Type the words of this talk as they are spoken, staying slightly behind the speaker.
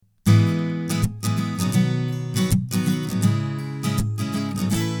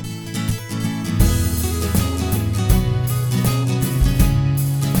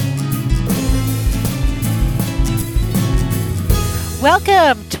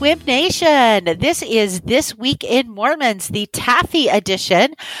Welcome, TWIB Nation. This is This Week in Mormons, the Taffy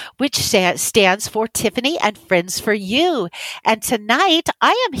edition, which stands for Tiffany and Friends for You. And tonight,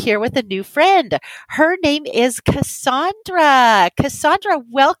 I am here with a new friend. Her name is Cassandra. Cassandra,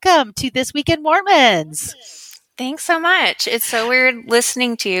 welcome to This Week in Mormons. Thanks so much. It's so weird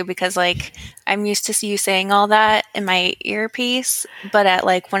listening to you because, I'm used to you saying all that in my earpiece, but at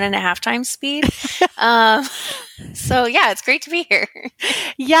 1.5 times speed. So yeah, it's great to be here.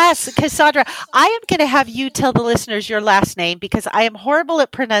 Yes, Cassandra, I am going to have you tell the listeners your last name because I am horrible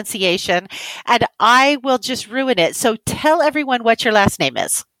at pronunciation and I will just ruin it. So tell everyone what your last name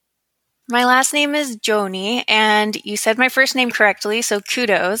is. My last name is Joni, and you said my first name correctly, so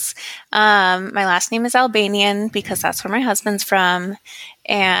kudos. My last name is Albanian because that's where my husband's from,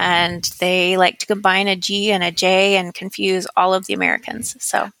 and they like to combine a G and a J and confuse all of the Americans.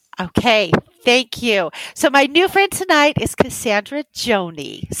 So. Okay, thank you. So my new friend tonight is Cassandra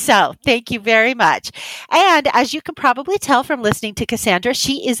Joni. So thank you very much. And as you can probably tell from listening to Cassandra,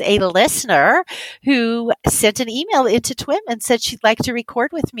 she is a listener who sent an email into TWIM and said she'd like to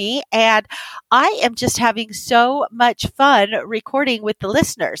record with me. And I am just having so much fun recording with the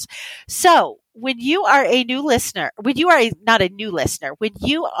listeners. So when you are a new listener, when you are not a new listener, when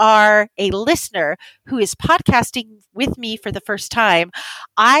you are a listener who is podcasting with me for the first time,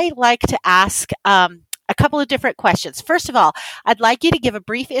 I like to ask a couple of different questions. First of all, I'd like you to give a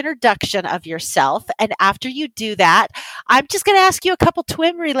brief introduction of yourself. And after you do that, I'm just going to ask you a couple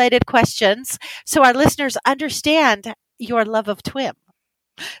TWIM related questions so our listeners understand your love of TWIM.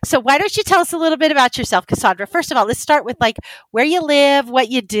 So why don't you tell us a little bit about yourself, Cassandra? First of all, let's start with where you live, what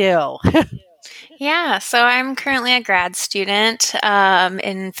you do. Yeah, so I'm currently a grad student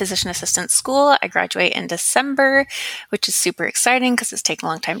in physician assistant school. I graduate in December, which is super exciting because it's taken a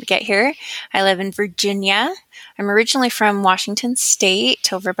long time to get here. I live in Virginia. I'm originally from Washington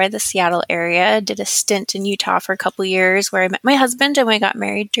State, over by the Seattle area. Did a stint in Utah for a couple years where I met my husband and we got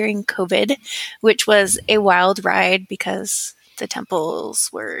married during COVID, which was a wild ride because the temples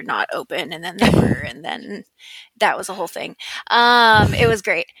were not open and then they were, and then that was a whole thing. It was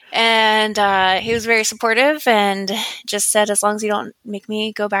great. And he was very supportive and just said, as long as you don't make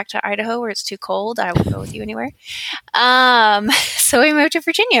me go back to Idaho where it's too cold, I will go with you anywhere. So we moved to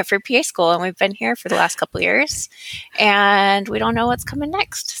Virginia for PA school and we've been here for the last couple of years and we don't know what's coming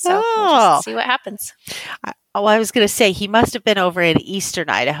next. So we'll just see what happens. I was going to say he must have been over in eastern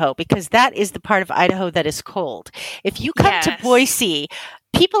Idaho because that is the part of Idaho that is cold. If you come to Boise,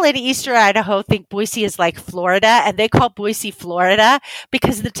 people in eastern Idaho think Boise is like Florida, and they call Boise Florida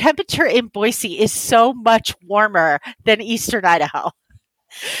because the temperature in Boise is so much warmer than eastern Idaho.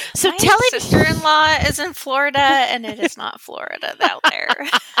 So my sister-in-law is in Florida, and it is not Florida out there.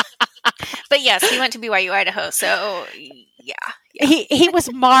 But yes, he went to BYU, Idaho, so yeah. He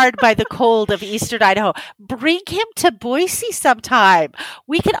was marred by the cold of eastern Idaho. Bring him to Boise sometime.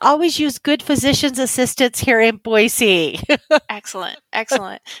 We can always use good physician's assistants here in Boise. Excellent.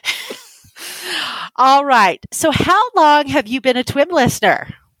 All right. So how long have you been a TWIM listener?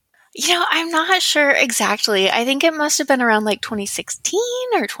 I'm not sure exactly. I think it must have been around 2016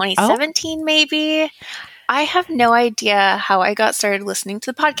 or 2017 maybe. I have no idea how I got started listening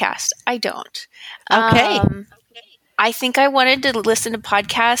to the podcast. I don't. Okay. I think I wanted to listen to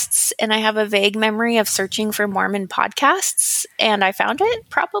podcasts, and I have a vague memory of searching for Mormon podcasts, and I found it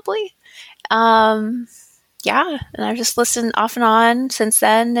probably. And I've just listened off and on since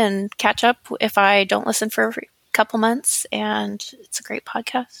then and catch up if I don't listen for a couple months, and it's a great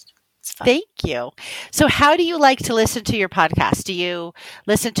podcast. It's fun. Thank you. So how do you like to listen to your podcast? Do you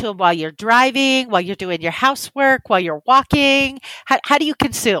listen to them while you're driving, while you're doing your housework, while you're walking? How do you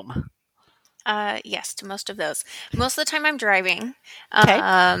consume? Yes, to most of those. Most of the time I'm driving,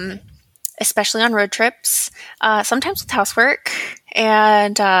 Okay. Especially on road trips, sometimes with housework.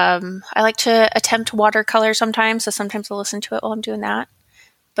 And I like to attempt watercolor sometimes, so sometimes I'll listen to it while I'm doing that.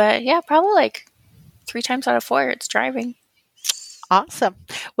 But yeah, probably 3 times out of 4, it's driving. Awesome.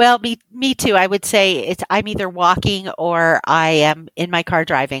 Well, me too. I would say I'm either walking or I am in my car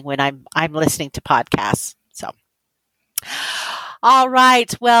driving when I'm listening to podcasts. So. All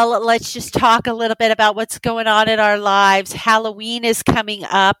right. Well, let's just talk a little bit about what's going on in our lives. Halloween is coming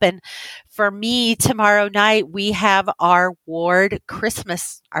up. And for me, tomorrow night, we have our ward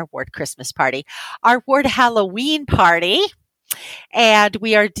Christmas party, our ward Halloween party. And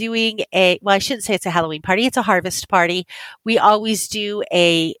we are doing I shouldn't say it's a Halloween party. It's a harvest party. We always do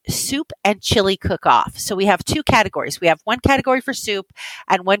a soup and chili cook-off. So we have 2 categories. We have one category for soup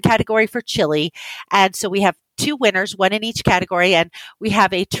and one category for chili. And so we have 2 winners, one in each category, and we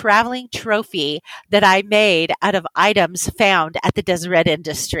have a traveling trophy that I made out of items found at the Deseret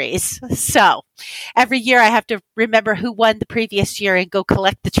Industries. So every year I have to remember who won the previous year and go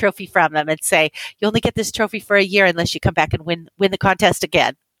collect the trophy from them and say, you only get this trophy for a year unless you come back and win the contest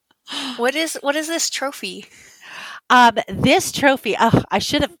again. What is this trophy? This trophy, I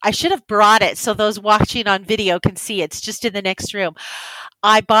should have brought it so those watching on video can see. It's just in the next room.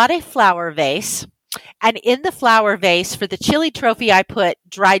 I bought a flower vase. And in the flower vase, for the chili trophy, I put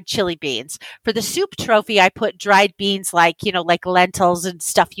dried chili beans. For the soup trophy, I put dried beans like lentils and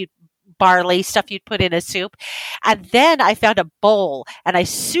barley, stuff you'd put in a soup. And then I found a bowl and I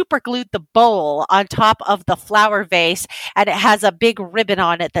super glued the bowl on top of the flower vase, and it has a big ribbon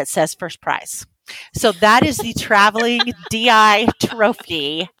on it that says first prize. So that is the traveling DI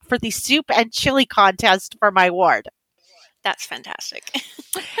trophy for the soup and chili contest for my ward. That's fantastic.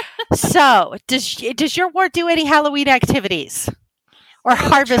 So, does your ward do any Halloween activities or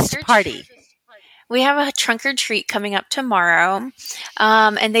harvest party? We have a trunk or treat coming up tomorrow,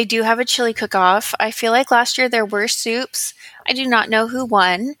 and they do have a chili cook-off. I feel like last year there were soups. I do not know who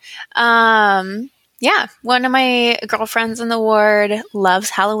won. Yeah, one of my girlfriends in the ward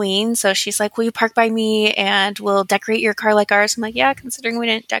loves Halloween, so she's like, will you park by me and we'll decorate your car like ours? I'm like, yeah, considering we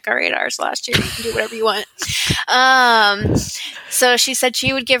didn't decorate ours last year, you can do whatever you want. So she said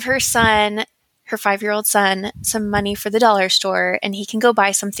she would give her 5-year-old son, some money for the dollar store, and he can go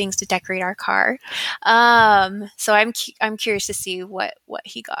buy some things to decorate our car. So I'm curious to see what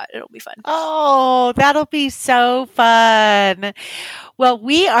he got. It'll be fun. Oh, that'll be so fun. Well,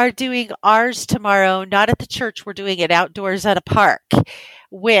 we are doing ours tomorrow, not at the church. We're doing it outdoors at a park,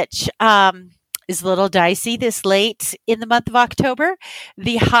 which is a little dicey this late in the month of October.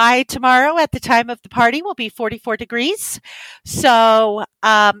 The high tomorrow at the time of the party will be 44 degrees. So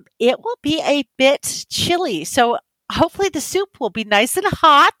it will be a bit chilly. So hopefully the soup will be nice and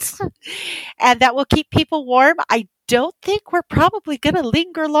hot, and that will keep people warm. I don't think we're probably going to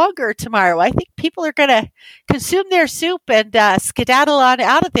linger longer tomorrow. I think people are going to consume their soup and skedaddle on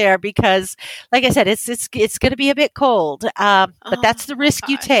out of there because, like I said, it's going to be a bit cold. But that's the risk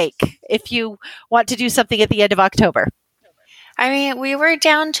you take if you want to do something at the end of October. I mean, we were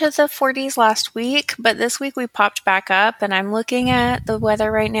down to the 40s last week, but this week we popped back up, and I'm looking at the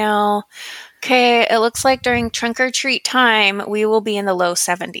weather right now. Okay, it looks like during trunk or treat time, we will be in the low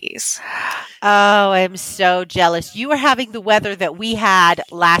 70s. Oh, I'm so jealous. You are having the weather that we had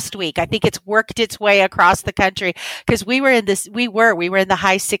last week. I think it's worked its way across the country because we were in the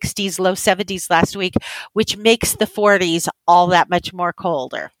high 60s, low 70s last week, which makes the 40s all that much more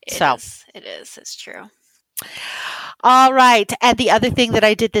colder. It is. It's true. All right. And the other thing that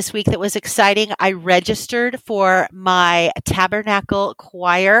I did this week that was exciting, I registered for my Tabernacle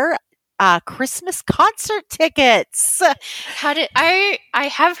Choir Christmas concert tickets. How did I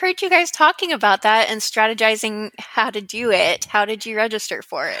have heard you guys talking about that and strategizing how to do it. How did you register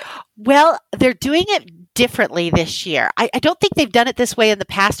for it? Well, they're doing it differently this year. I don't think they've done it this way in the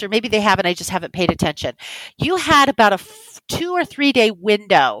past, or maybe they haven't. I just haven't paid attention. You had about a 2 or 3 day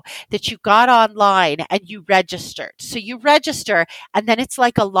window that you got online and you registered. So you register and then it's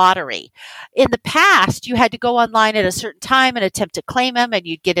like a lottery. In the past, you had to go online at a certain time and attempt to claim them, and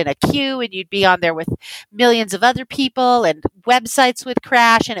you'd get in a queue and you'd be on there with millions of other people and websites would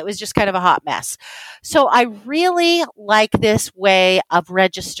crash, and it was just kind of a hot mess. So I really like this way of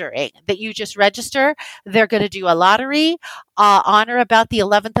registering, that you just register. They're going to do a lottery on or about the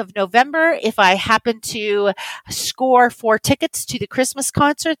 11th of November. If I happen to score 4 tickets to the Christmas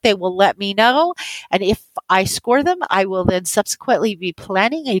concert, they will let me know. And if I score them, I will then subsequently be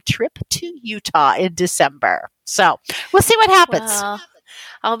planning a trip to Utah in December. So we'll see what happens. Well,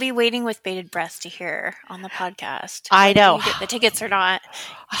 I'll be waiting with bated breath to hear on the podcast. I know. You get the tickets or not.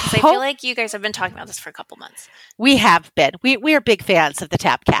 Because I feel like you guys have been talking about this for a couple months. We have been. We are big fans of the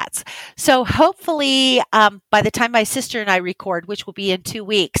Tap Cats. So hopefully by the time my sister and I record, which will be in 2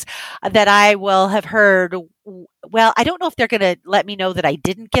 weeks, that I will have heard. Well, I don't know if they're going to let me know that I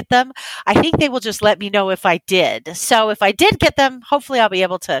didn't get them. I think they will just let me know if I did. So if I did get them, hopefully I'll be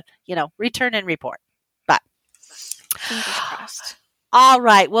able to, return and report. But fingers crossed. All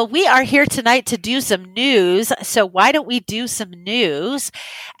right. Well, we are here tonight to do some news. So why don't we do some news?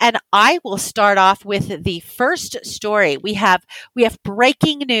 And I will start off with the first story. We have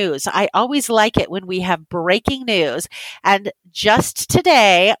breaking news. I always like it when we have breaking news. And just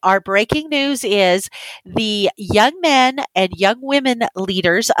today, our breaking news is the young men and young women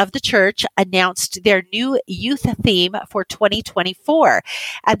leaders of the church announced their new youth theme for 2024.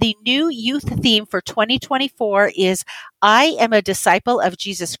 And the new youth theme for 2024 is I Am a Disciple of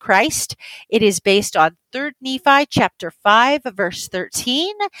Jesus Christ. It is based on 3 Nephi chapter 5, verse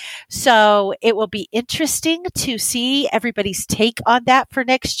 13. So it will be interesting to see everybody's take on that for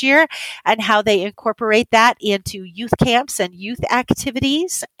next year and how they incorporate that into youth camps and youth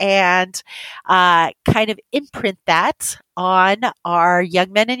activities and kind of imprint that on our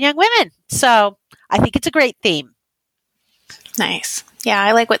young men and young women. So I think it's a great theme. Nice. Yeah,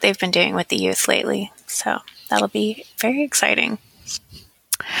 I like what they've been doing with the youth lately. So that'll be very exciting.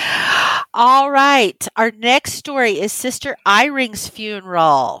 All right. Our next story is Sister Eyring's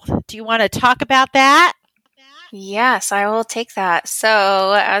funeral. Do you want to talk about that? Yes, I will take that.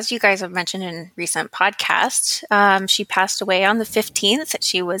 So, as you guys have mentioned in recent podcasts, she passed away on the 15th.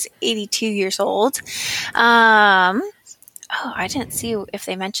 She was 82 years old. I didn't see if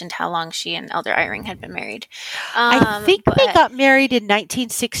they mentioned how long she and Elder Eyring had been married. I think they got married in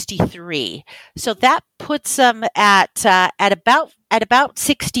 1963, so that puts them at about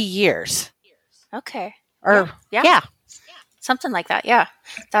 60 years. Okay. Yeah. Something like that. Yeah.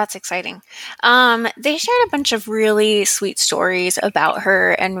 That's exciting. They shared a bunch of really sweet stories about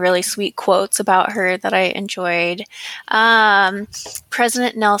her and really sweet quotes about her that I enjoyed.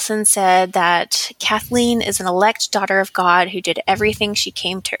 President Nelson said that Kathleen is an elect daughter of God who did everything she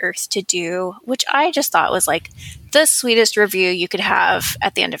came to earth to do, which I just thought was like the sweetest review you could have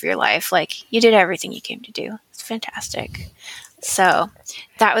at the end of your life. Like, you did everything you came to do. It's fantastic. So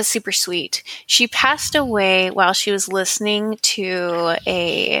that was super sweet. She passed away while she was listening to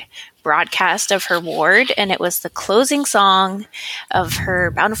a broadcast of her ward, and it was the closing song of her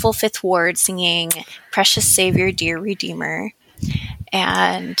Bountiful Fifth Ward singing Precious Savior, Dear Redeemer.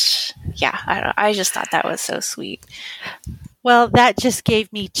 And yeah, I just thought that was so sweet. Well, that just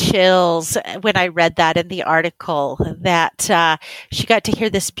gave me chills when I read that in the article, that she got to hear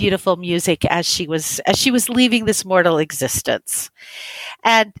this beautiful music as she was leaving this mortal existence.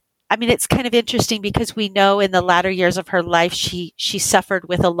 And I mean, it's kind of interesting because we know in the latter years of her life, she suffered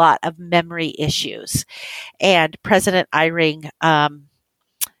with a lot of memory issues, and President Eyring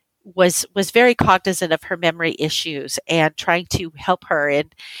was very cognizant of her memory issues and trying to help her in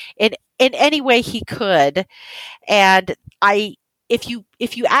any way he could. And if you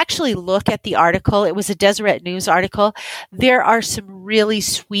actually look at the article, it was a Deseret News article, there are some really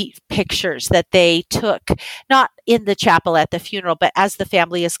sweet pictures that they took, not in the chapel at the funeral, but as the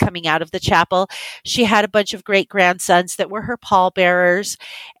family is coming out of the chapel. She had a bunch of great grandsons that were her pallbearers,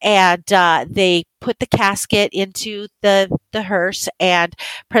 and they put the casket into the hearse, and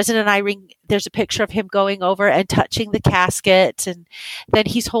President Eyring, there's a picture of him going over and touching the casket, and then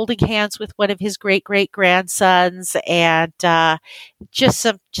he's holding hands with one of his great grandsons, and just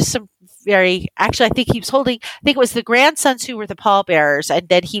some very, actually, I think it was the grandsons who were the pallbearers, and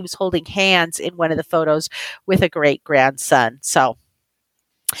then he was holding hands in one of the photos with a great grandson. So,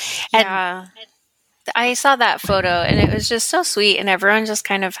 yeah, I saw that photo, and it was just so sweet, and everyone just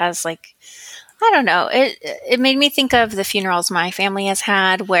kind of has like, I don't know, it made me think of the funerals my family has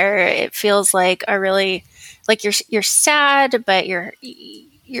had, where it feels like a really, like you're sad, but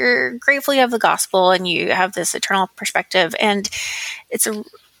you're grateful you have the gospel and you have this eternal perspective, and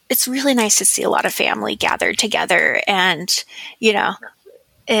it's really nice to see a lot of family gathered together, and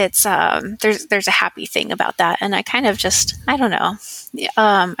it's there's a happy thing about that, and I kind of just, I don't know,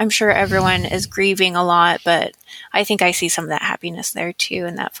 I'm sure everyone is grieving a lot, but I think I see some of that happiness there too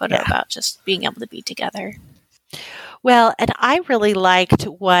in that photo about just being able to be together. Well, and I really liked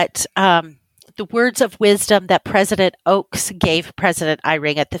what the words of wisdom that President Oakes gave President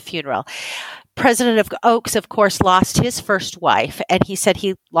Eyring at the funeral. President Oakes, of course, lost his first wife, and he said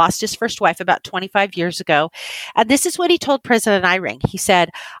he lost his first wife about 25 years ago. And this is what he told President Eyring. He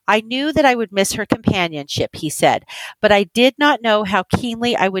said, "I knew that I would miss her companionship," he said, "but I did not know how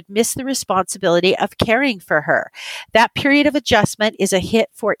keenly I would miss the responsibility of caring for her. That period of adjustment is a hit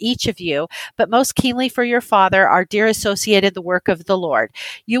for each of you, but most keenly for your father, our dear associate in the work of the Lord.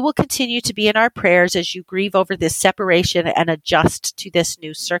 You will continue to be in our prayers as you grieve over this separation and adjust to this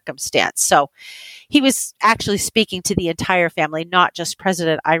new circumstance." So he was actually speaking to the entire family, not just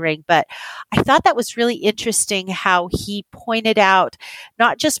President Eyring, but I thought that was really interesting how he pointed out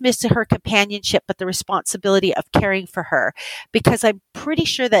not just missing her companionship, but the responsibility of caring for her, because I'm pretty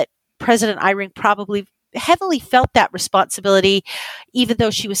sure that President Eyring probably heavily felt that responsibility, even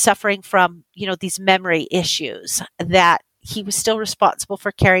though she was suffering from, these memory issues, that he was still responsible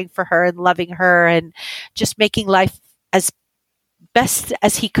for caring for her and loving her and just making life as best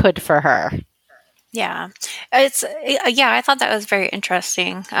as he could for her. Yeah, I thought that was very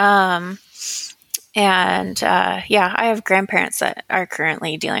interesting. And I have grandparents that are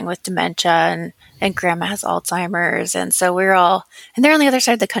currently dealing with dementia, and grandma has Alzheimer's. And so and they're on the other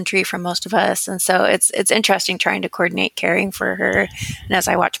side of the country from most of us. And so it's interesting trying to coordinate caring for her. And as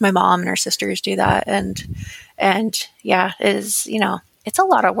I watch my mom and her sisters do that, and yeah, it's a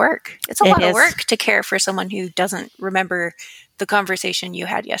lot of work. It's a lot of work to care for someone who doesn't remember the conversation you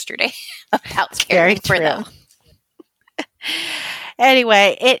had yesterday about caring for them.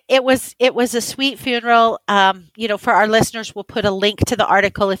 Anyway, it was a sweet funeral. For our listeners, we'll put a link to the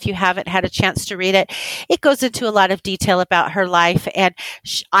article if you haven't had a chance to read it. It goes into a lot of detail about her life, and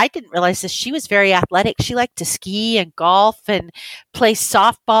I didn't realize this. She was very athletic. She liked to ski and golf and play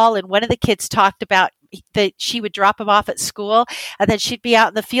softball. And one of the kids talked about that she would drop him off at school, and then she'd be out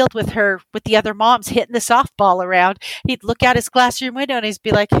in the field with the other moms hitting the softball around. He'd look out his classroom window and he'd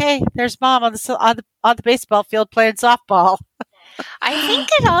be like, "Hey, there's Mom on the baseball field playing softball." I think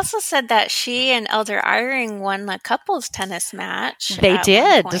it also said that she and Elder Eyring won a couples tennis match. They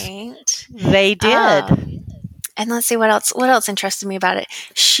did. They did. And let's see what else interested me about it.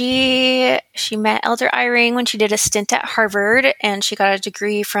 She met Elder Eyring when she did a stint at Harvard, and she got a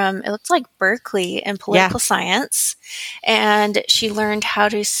degree from, it looks like, Berkeley in political science. And she learned how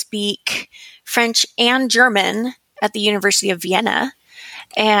to speak French and German at the University of Vienna.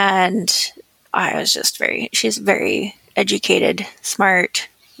 And I was just she's very educated, smart,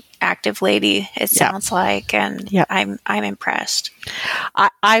 active lady, it sounds like, and I'm impressed.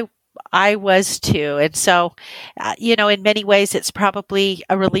 I was too. And so, in many ways, it's probably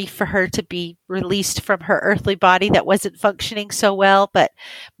a relief for her to be released from her earthly body that wasn't functioning so well, but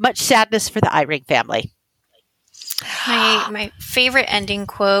much sadness for the Eyring family. My favorite ending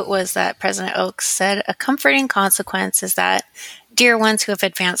quote was that President Oaks said, "A comforting consequence is that dear ones who have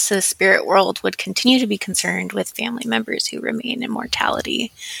advanced to the spirit world would continue to be concerned with family members who remain in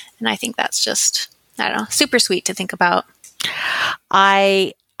mortality." And I think that's just, I don't know, super sweet to think about.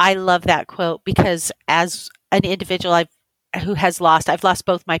 I love that quote because as an individual I've lost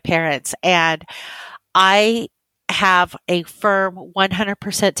both my parents, and I have a firm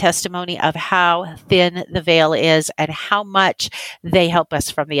 100% testimony of how thin the veil is and how much they help us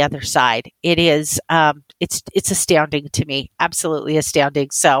from the other side. It is, it's astounding to me, absolutely astounding.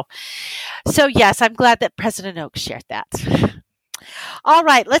 So yes, I'm glad that President Oaks shared that. All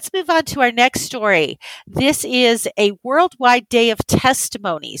right, let's move on to our next story. This is a worldwide day of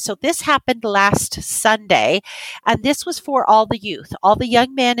testimony. So this happened last Sunday, and this was for all the youth, all the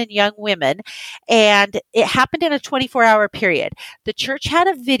young men and young women, and it happened in a 24-hour period. The church had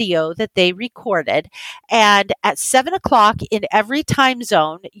a video that they recorded, and at 7 o'clock in every time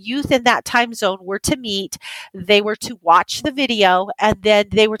zone, youth in that time zone were to meet. They were to watch the video, and then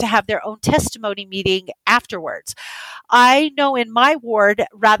they were to have their own testimony meeting afterwards. I know in my ward,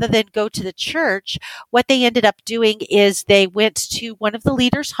 rather than go to the church, what they ended up doing is they went to one of the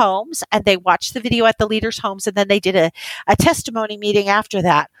leaders' homes and they watched the video at the leaders' homes, and then they did a testimony meeting after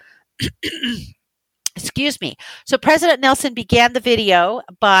that. Excuse me. So President Nelson began the video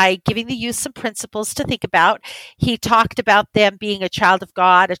by giving the youth some principles to think about. He talked about them being a child of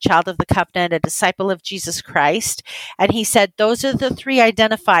God, a child of the covenant, a disciple of Jesus Christ. And he said, those are the three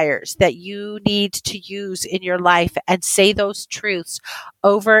identifiers that you need to use in your life, and say those truths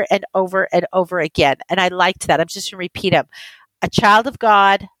over and over and over again. And I liked that. I'm just going to repeat them. A child of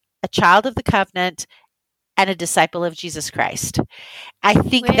God, a child of the covenant, and a disciple of Jesus Christ. I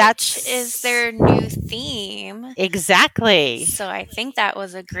think Which is their new theme. Exactly. So I think that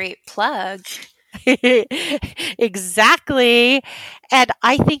was a great plug. Exactly. And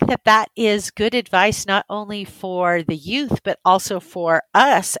I think that is good advice, not only for the youth, but also for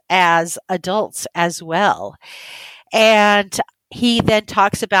us as adults as well. And he then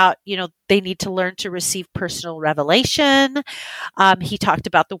talks about, they need to learn to receive personal revelation. He talked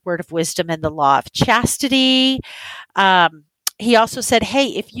about the word of wisdom and the law of chastity. He also said, hey,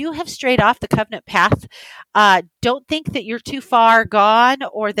 if you have strayed off the covenant path, don't think that you're too far gone,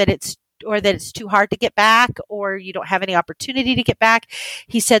 or that it's too hard to get back, or you don't have any opportunity to get back.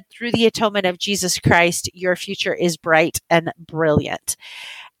 He said, through the atonement of Jesus Christ, your future is bright and brilliant.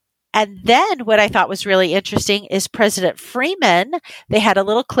 And then what I thought was really interesting is President Freeman. They had a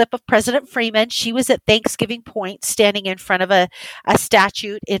little clip of President Freeman. She was at Thanksgiving Point standing in front of a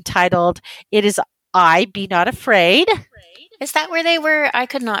statue entitled, "It is I, Be Not Afraid." Is that where they were? I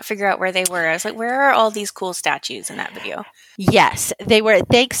could not figure out where they were. I was like, where are all these cool statues in that video? Yes, they were at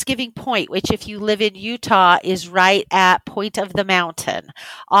Thanksgiving Point, which if you live in Utah is right at Point of the Mountain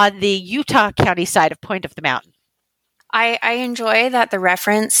on the Utah County side of Point of the Mountain. I enjoy that the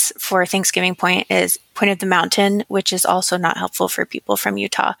reference for Thanksgiving Point is Point of the Mountain, which is also not helpful for people from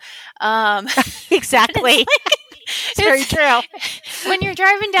Utah. Exactly. It's very true. When you're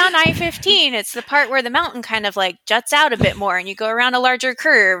driving down I-15, it's the part where the mountain kind of like juts out a bit more and you go around a larger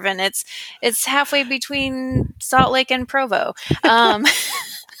curve, and it's halfway between Salt Lake and Provo. I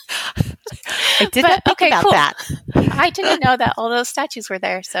did not think about cool. that. I didn't know that all those statues were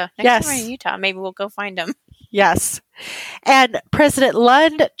there. So next time we're in Utah, maybe we'll go find them. Yes. And President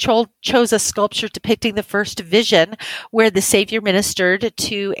Lund chose a sculpture depicting the first vision where the Savior ministered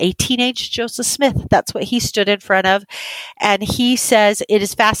to a teenage Joseph Smith. That's what he stood in front of. And he says, it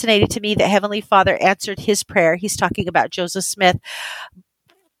is fascinating to me that Heavenly Father answered his prayer. He's talking about Joseph Smith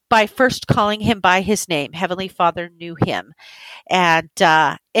by first calling him by his name. Heavenly Father knew him. And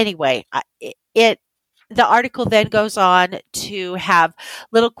anyway, the article then goes on to have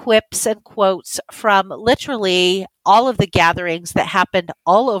little quips and quotes from literally all of the gatherings that happened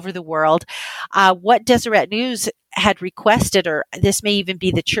all over the world. What Deseret News had requested, or this may even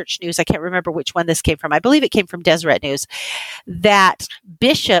be the Church News, I can't remember which one this came from. I believe it came from Deseret News, that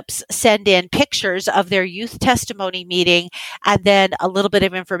bishops send in pictures of their youth testimony meeting and then a little bit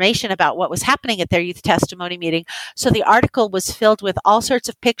of information about what was happening at their youth testimony meeting. So the article was filled with all sorts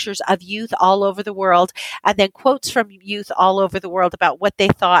of pictures of youth all over the world, and then quotes from youth all over the world about what they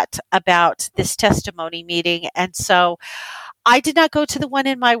thought about this testimony meeting. And so I did not go to the one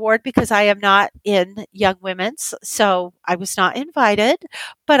in my ward because I am not in Young Women's, so I was not invited,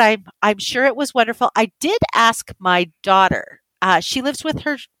 but I'm sure it was wonderful. I did ask my daughter. She lives with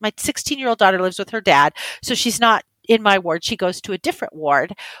my 16-year-old daughter lives with her dad, so she's not in my ward. She goes to a different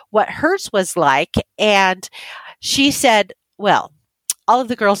ward, what hers was like, and she said, well, all of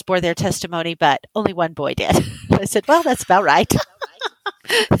the girls bore their testimony, but only one boy did. I said, well, that's about right.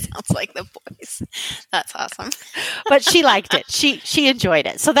 Sounds like the boys. That's awesome. But she liked it. She enjoyed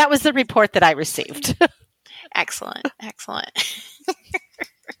it. So that was the report that I received. Excellent.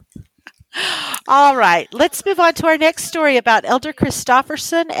 All right. Let's move on to our next story about Elder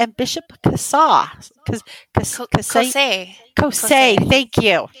Christofferson and Bishop Kosay. Kosay. Thank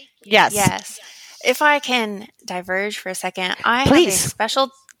you. Yes. If I can diverge for a second, I please. have a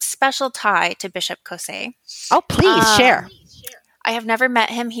special tie to Bishop Kosay. Oh, please share. I have never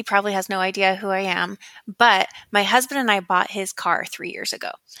met him. He probably has no idea who I am. But my husband and I bought his car 3 years ago.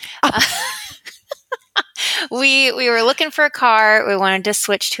 We were looking for a car. We wanted to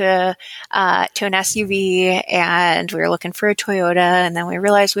switch to an SUV, and we were looking for a Toyota. And then we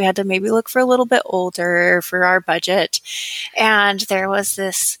realized we had to maybe look for a little bit older for our budget. And there was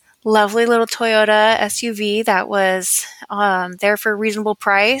this lovely little Toyota SUV that was there for a reasonable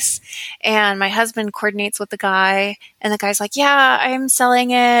price. And my husband coordinates with the guy, and the guy's like, yeah, I'm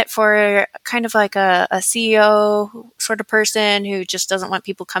selling it for kind of like a CEO sort of person who just doesn't want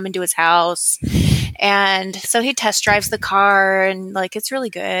people coming to his house. And so he test drives the car, and like, it's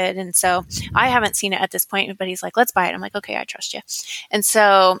really good. And so I haven't seen it at this point, but he's like, let's buy it. I'm like, okay, I trust you. And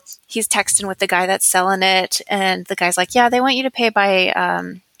so he's texting with the guy that's selling it. And the guy's like, yeah, they want you to pay by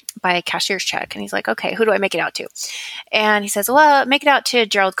a cashier's check. And he's like, okay, who do I make it out to? And he says, well, make it out to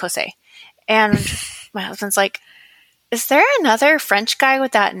Gerald Kosay. And my husband's like, is there another French guy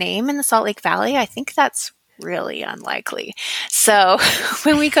with that name in the Salt Lake Valley? I think that's really unlikely. So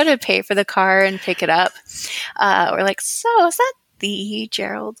when we go to pay for the car and pick it up, we're like, so is that the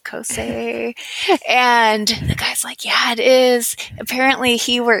Gerald Kosay? And the guy's like, yeah, it is. Apparently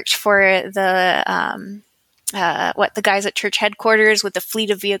he worked for the guys at church headquarters with the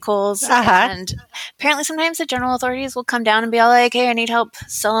fleet of vehicles. And apparently sometimes the general authorities will come down and be all like, hey, I need help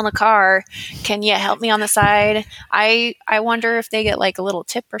selling a car. Can you help me on the side? I wonder if they get like a little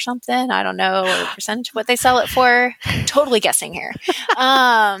tip or something. I don't know, or percentage of what they sell it for. Totally guessing here.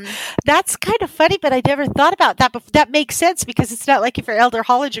 That's kind of funny, but I never thought about that. But that makes sense, because it's not like if you're Elder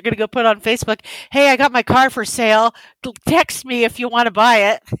Holland, you're going to go put on Facebook, hey, I got my car for sale. Text me if you want to buy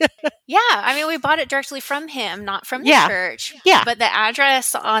it. Yeah. I mean, we bought it directly from him, not from the church. Yeah. But the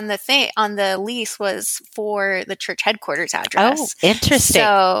address on the lease was for the church headquarters address. Oh, interesting.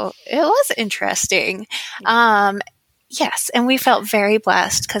 So it was interesting. Yes. And we felt very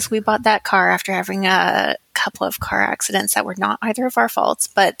blessed because we bought that car after having a couple of car accidents that were not either of our faults,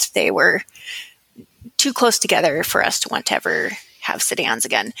 but they were too close together for us to want to ever have sedans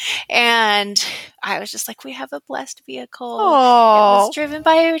again. And I was just like, we have a blessed vehicle. Aww. It was driven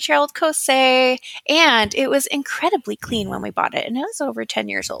by Gerald Kosay, and it was incredibly clean when we bought it. And it was over 10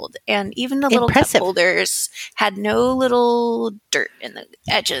 years old. And even the little cup holders had no little dirt in the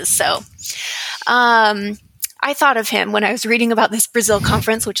edges. So, I thought of him when I was reading about this Brazil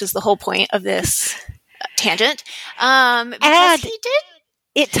conference, which is the whole point of this tangent. And Because he did.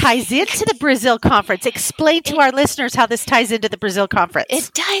 it ties into the Brazil conference. Explain to our listeners how this ties into the Brazil conference. It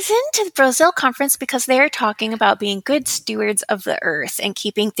ties into the Brazil conference because they're talking about being good stewards of the earth and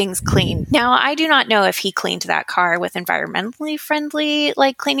keeping things clean. Now, I do not know if he cleaned that car with environmentally friendly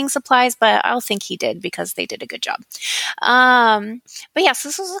cleaning supplies, but I'll think he did because they did a good job. But yes,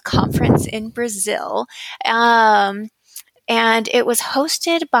 this was a conference in Brazil, and it was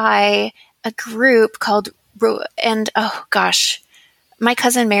hosted by a group called, and oh gosh, my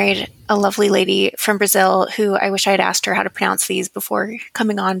cousin married a lovely lady from Brazil who I wish I had asked her how to pronounce these before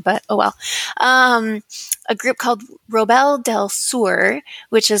coming on, but oh well. A group called Robel del Sur,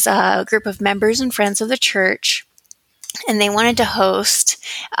 which is a group of members and friends of the church. And they wanted to host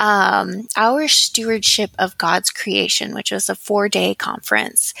our stewardship of God's creation, which was a 4-day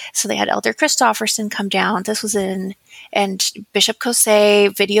conference. So they had Elder Christofferson come down. This was and Bishop Kosei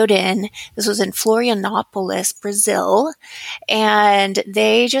videoed in. This was in Florianopolis, Brazil. And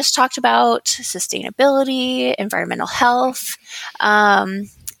they just talked about sustainability, environmental health.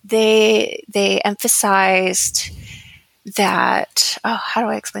 They emphasized that, how do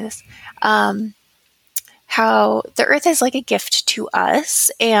I explain this? How the earth is like a gift to us,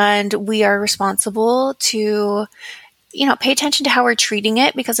 and we are responsible to, pay attention to how we're treating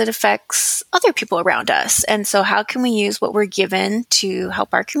it because it affects other people around us. And so how can we use what we're given to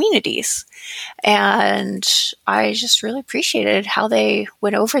help our communities? And I just really appreciated how they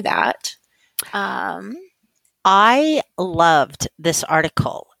went over that. I loved this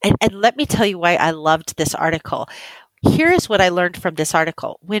article. And let me tell you why I loved this article. Here is what I learned from this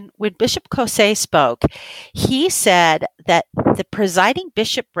article. When Bishop Kosei spoke, he said that the presiding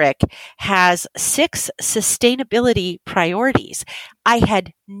bishopric has 6 sustainability priorities. I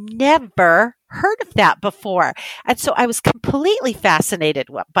had never heard of that before. And so I was completely fascinated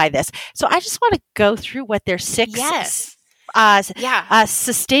by this. So I just want to go through what their 6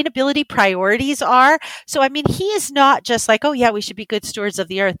 sustainability priorities are. So, I mean, he is not just like, oh, yeah, we should be good stewards of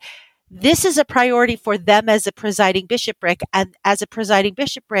the earth. This is a priority for them as a presiding bishopric. And as a presiding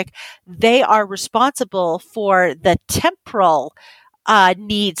bishopric, they are responsible for the temporal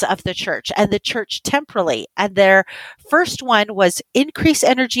needs of the church and the church temporally. And their first one was increase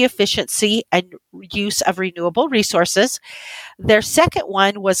energy efficiency and use of renewable resources. Their second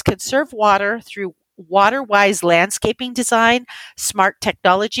one was conserve water through water-wise landscaping design, smart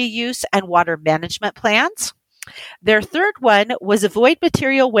technology use, and water management plans. Their third one was avoid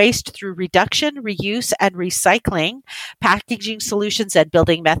material waste through reduction, reuse, and recycling, packaging solutions, and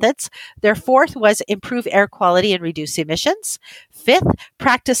building methods. Their fourth was improve air quality and reduce emissions. Fifth,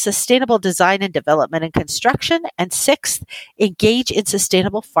 practice sustainable design and development and construction. And sixth, engage in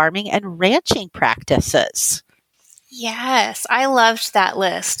sustainable farming and ranching practices. Yes, I loved that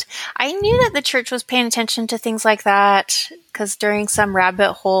list. I knew that the church was paying attention to things like that because during some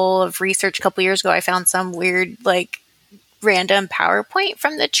rabbit hole of research a couple years ago, I found some weird, random PowerPoint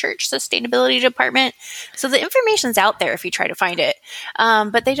from the church sustainability department. So the information's out there if you try to find it,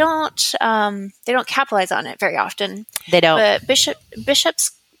 but they don't capitalize on it very often. They don't. But Bishop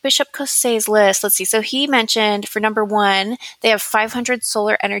Kosei's list, let's see. So he mentioned for number 1, they have 500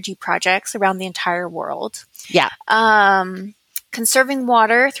 solar energy projects around the entire world. Yeah. Conserving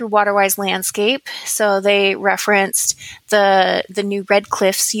water through water-wise landscape. So they referenced the new Red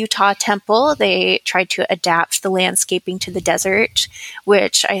Cliffs, Utah temple. They tried to adapt the landscaping to the desert,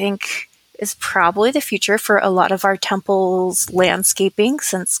 which I think is probably the future for a lot of our temples' landscaping,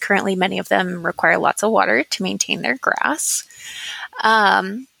 since currently many of them require lots of water to maintain their grass.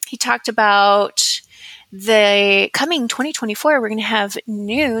 He talked about the coming 2024, we're going to have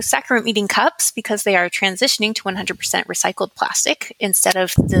new sacrament meeting cups because they are transitioning to 100% recycled plastic instead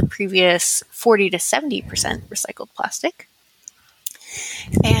of the previous 40 to 70% recycled plastic.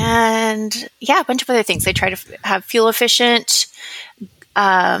 And a bunch of other things. They try to have fuel efficient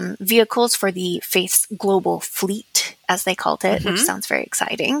vehicles for the Faith's global fleet, as they called it, which sounds very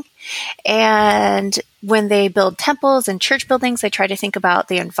exciting. And when they build temples and church buildings, they try to think about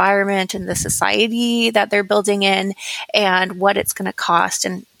the environment and the society that they're building in and what it's going to cost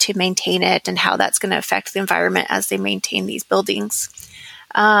and to maintain it and how that's going to affect the environment as they maintain these buildings.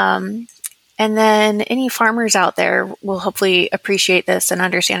 And then any farmers out there will hopefully appreciate this and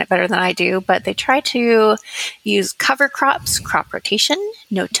understand it better than I do, but they try to use cover crops, crop rotation,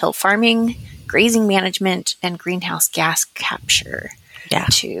 no-till farming, grazing management, and greenhouse gas capture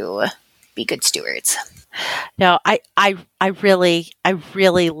to be good stewards. No, I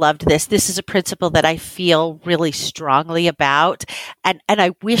really loved this. This is a principle that I feel really strongly about, and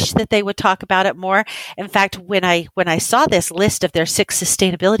I wish that they would talk about it more. In fact, when I saw this list of their 6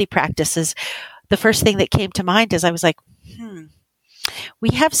 sustainability practices, the first thing that came to mind is I was like, we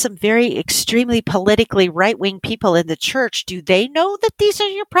have some very extremely politically right-wing people in the church. Do they know that these are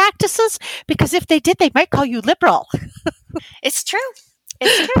your practices? Because if they did, they might call you liberal. It's true.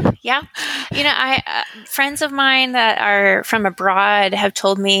 It's true. Yeah. I friends of mine that are from abroad have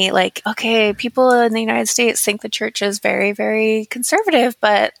told me, like, okay, people in the United States think the church is very, very conservative,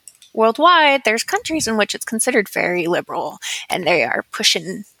 but worldwide, there's countries in which it's considered very liberal, and they are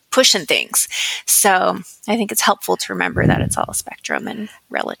pushing things. So I think it's helpful to remember that it's all a spectrum and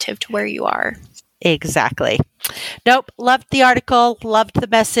relative to where you are. Exactly. Nope. Loved the article. Loved the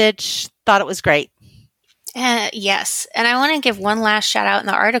message. Thought it was great. Yes. And I want to give one last shout out in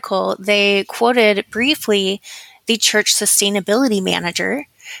the article. They quoted briefly the church sustainability manager,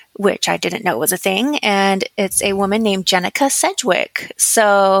 which I didn't know was a thing. And it's a woman named Jenica Sedgwick.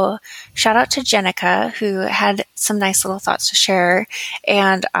 So shout out to Jenica, who had some nice little thoughts to share.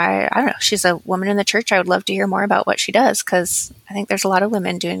 And I don't know, she's a woman in the church. I would love to hear more about what she does, because I think there's a lot of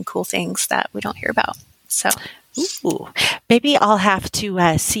women doing cool things that we don't hear about. So Ooh, maybe I'll have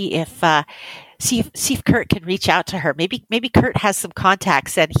to see if Kurt can reach out to her. Maybe Kurt has some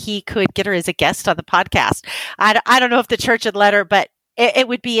contacts and he could get her as a guest on the podcast. I don't know if the church would let her, but it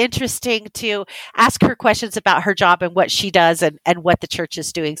would be interesting to ask her questions about her job and what she does and what the church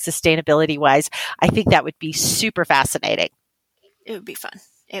is doing sustainability wise. I think that would be super fascinating. it would be fun.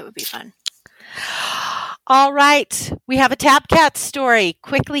 It would be fun. All right. We have a Tab Cat story.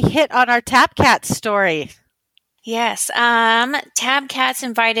 Quickly hit on our Tab Cat story. Yes. Tab Cats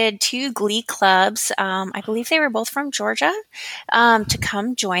invited 2 glee clubs. I believe they were both from Georgia, to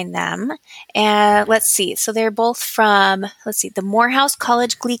come join them. And let's see. So they're both from, the Morehouse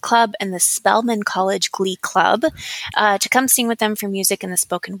College Glee Club and the Spelman College Glee Club, to come sing with them for music and the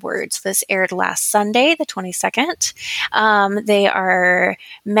spoken word. So this aired last Sunday, the 22nd. They are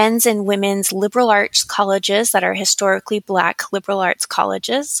men's and women's liberal arts colleges that are historically Black liberal arts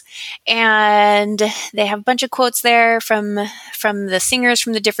colleges. And they have a bunch of quotes there from the singers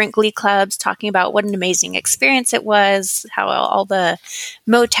from the different glee clubs talking about what an amazing experience it was, how all the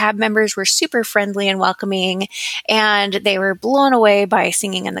MoTab members were super friendly and welcoming, and they were blown away by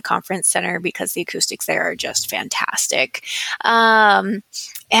singing in the conference center because the acoustics there are just fantastic. And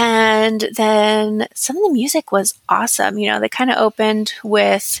then some of the music was awesome. They kind of opened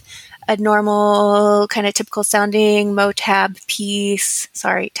with a normal kind of typical sounding MoTab piece,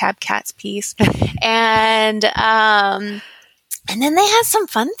 Tab Cats piece. And then they had some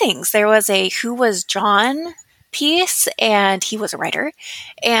fun things. There was a Who Was John piece, and he was a writer,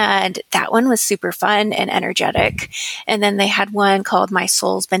 and that one was super fun and energetic. And then they had one called My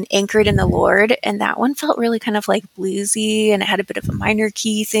Soul's Been Anchored in the Lord, and that one felt really kind of like bluesy, and it had a bit of a minor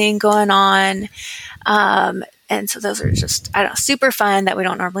key thing going on. And so those are just, super fun that we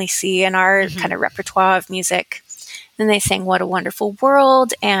don't normally see in our kind of repertoire of music. Then they sang What a Wonderful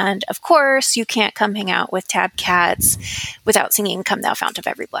World. And of course, you can't come hang out with Tab Cats without singing Come Thou Fount of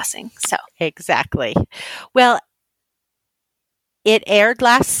Every Blessing. So exactly. Well, it aired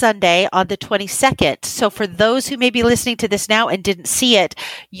last Sunday on the 22nd. So for those who may be listening to this now and didn't see it,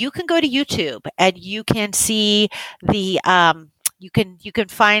 you can go to YouTube and you can see the you can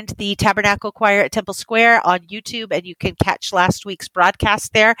find the Tabernacle Choir at Temple Square on YouTube, and you can catch last week's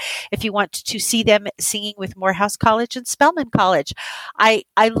broadcast there if you want to see them singing with Morehouse College and Spelman College. I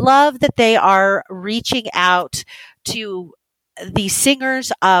love that they are reaching out to the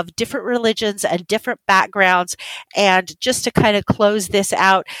singers of different religions and different backgrounds. And just to kind of close this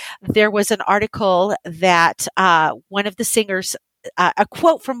out, there was an article that one of the singers, a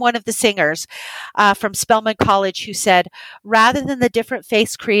quote from one of the singers from Spelman College, who said, rather than the different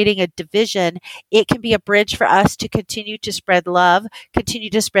faiths creating a division, it can be a bridge for us to continue to spread love,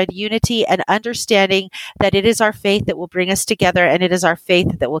 continue to spread unity, and understanding that it is our faith that will bring us together, and it is our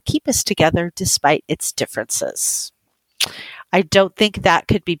faith that will keep us together despite its differences. I don't think that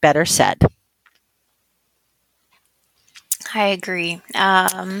could be better said. I agree.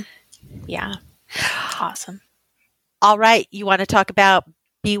 Yeah. Awesome. All right. You want to talk about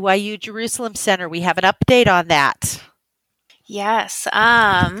BYU Jerusalem Center? We have an update on that. Yes.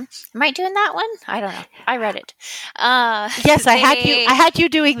 Am I doing that one? I don't know. I read it. Yes, I had you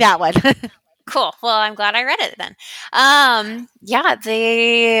doing that one. Cool. Well, I'm glad I read it then.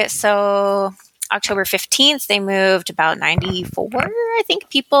 So October 15th, they moved about 94, I think,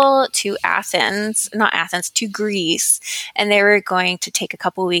 people to to Greece. And they were going to take a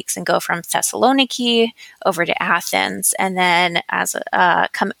couple weeks and go from Thessaloniki over to Athens. And then as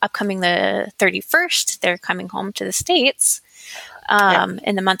upcoming the 31st, they're coming home to the States.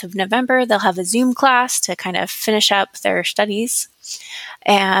 In the month of November, they'll have a Zoom class to kind of finish up their studies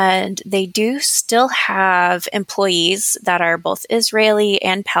And they do still have employees that are both Israeli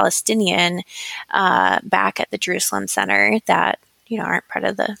and Palestinian back at the Jerusalem Center that, aren't part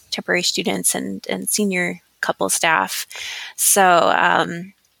of the temporary students and senior couple staff.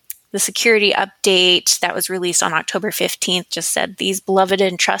 So the security update that was released on October 15th just said, these beloved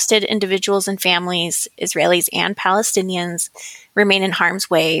and trusted individuals and families, Israelis and Palestinians, remain in harm's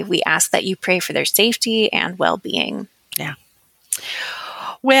way. We ask that you pray for their safety and well-being. Yeah.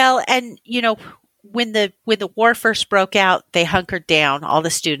 Well, and when the war first broke out, they hunkered down, all the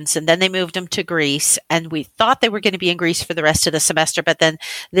students, and then they moved them to Greece. And we thought they were going to be in Greece for the rest of the semester, but then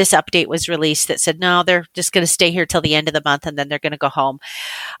this update was released that said, no, they're just going to stay here till the end of the month, and then they're going to go home.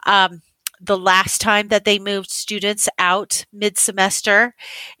 The last time that they moved students out mid-semester,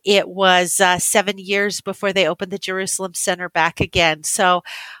 it was 7 years before they opened the Jerusalem Center back again. So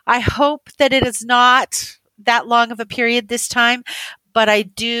I hope that it is not that long of a period this time. But I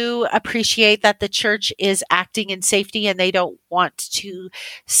do appreciate that the church is acting in safety and they don't want to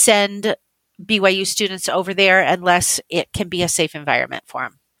send BYU students over there unless it can be a safe environment for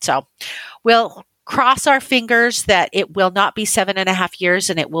them. So we'll cross our fingers that it will not be 7.5 years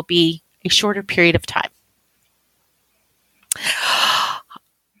and it will be a shorter period of time.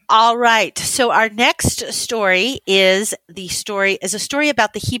 All right. So our next story is a story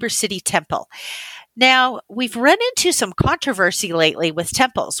about the Heber City Temple. Now, we've run into some controversy lately with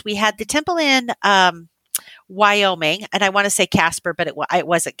temples. We had the temple in Wyoming, and I want to say Casper, but it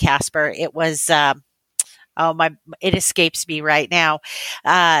wasn't Casper. It was, it escapes me right now.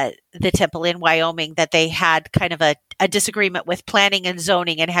 The temple in Wyoming that they had kind of a disagreement with planning and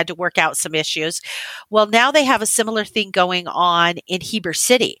zoning and had to work out some issues. Well, now they have a similar thing going on in Heber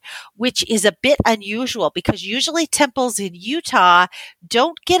City, which is a bit unusual because usually temples in Utah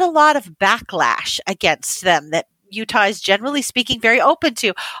don't get a lot of backlash against them that Utah is generally speaking very open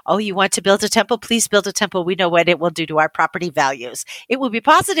to. Oh, you want to build a temple? Please build a temple. We know what it will do to our property values. It will be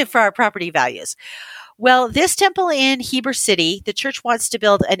positive for our property values. Well, this temple in Heber City, the church wants to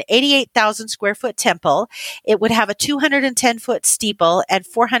build an 88,000 square foot temple. It would have a 210 foot steeple and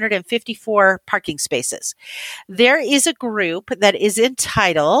 454 parking spaces. There is a group that is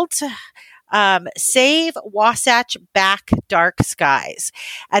entitled Save Wasatch Back Dark Skies.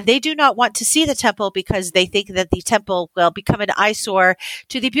 And they do not want to see the temple because they think that the temple will become an eyesore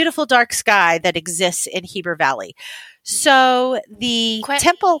to the beautiful dark sky that exists in Heber Valley. So the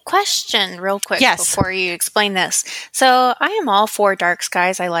temple question real quick yes. Before you explain this. So I am all for Dark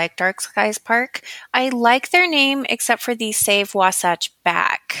Skies. I like Dark Skies Park. I like their name except for the Save Wasatch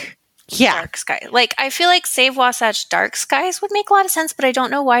Back Dark Sky. Like I feel like Save Wasatch Dark Skies would make a lot of sense, but I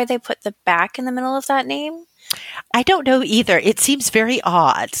don't know why they put the back in the middle of that name. I don't know either. It seems very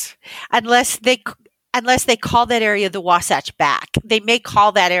odd. Unless they call that area the Wasatch Back. They may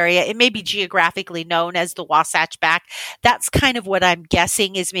call that area, it may be geographically known as the Wasatch Back. That's kind of what I'm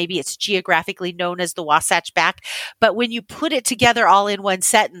guessing is maybe it's geographically known as the Wasatch Back. But when you put it together all in one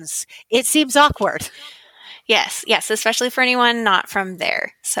sentence, it seems awkward. Yes, especially for anyone not from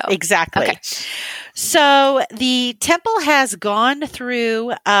there. So exactly. Okay. So the temple has gone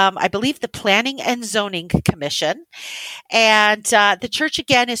through, I believe, the Planning and Zoning Commission, and the church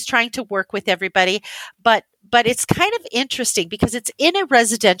again is trying to work with everybody, but it's kind of interesting because it's in a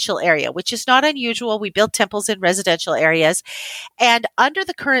residential area, which is not unusual. We build temples in residential areas. And under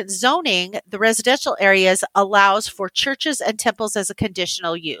the current zoning, the residential areas allows for churches and temples as a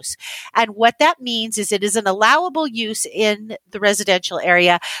conditional use. And what that means is it is an allowable use in the residential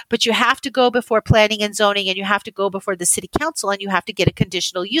area, but you have to go before planning and zoning and you have to go before the city council and you have to get a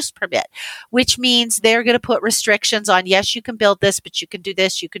conditional use permit, which means they're going to put restrictions on, yes, you can build this, but you can do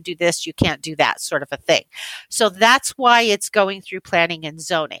this, you can do this, you can't do that sort of a thing. So that's why it's going through planning and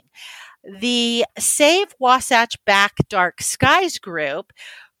zoning. The Save Wasatch Back Dark Skies group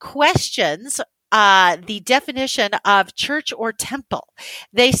questions the definition of church or temple.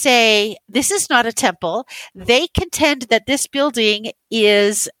 They say this is not a temple. They contend that this building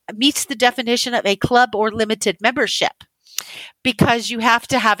meets the definition of a club or limited membership, because you have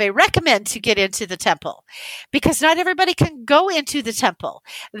to have a recommend to get into the temple, because not everybody can go into the temple,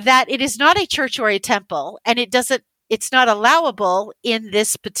 that it is not a church or a temple, and it's not allowable in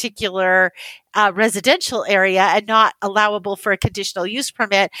this particular residential area and not allowable for a conditional use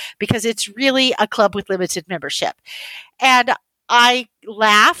permit because it's really a club with limited membership. And I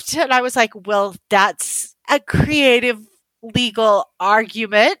laughed and I was like, well, that's a creative legal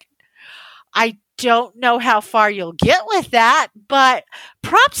argument. I don't know how far you'll get with that, but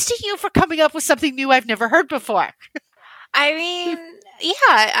props to you for coming up with something new I've never heard before. I mean,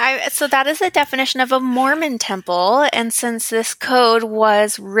 so that is the definition of a Mormon temple. And since this code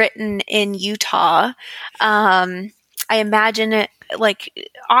was written in Utah, I imagine it, like,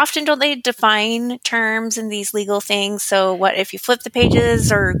 often don't they define terms in these legal things? So what if you flip the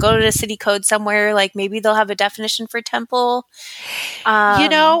pages or go to the city code somewhere, like maybe they'll have a definition for temple?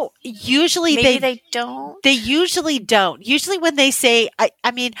 Usually maybe they don't. They usually don't. Usually when they say,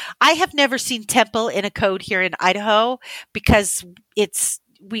 I mean, I have never seen temple in a code here in Idaho because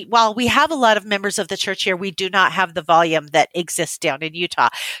while we have a lot of members of the church here, we do not have the volume that exists down in Utah.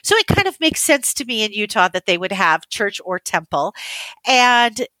 So it kind of makes sense to me in Utah that they would have church or temple.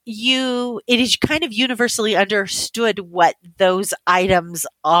 And it is kind of universally understood what those items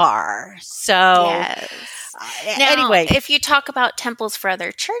are. So yes. Now, anyway, if you talk about temples for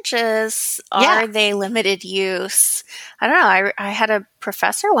other churches, are they limited use? I don't know. I had a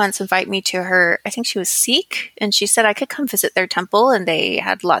professor once invite me to her, I think she was Sikh, and she said I could come visit their temple, and they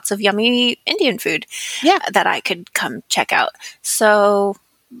had lots of yummy Indian food that I could come check out. So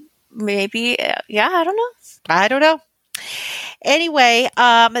maybe, I don't know. Anyway,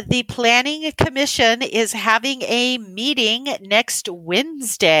 the Planning Commission is having a meeting next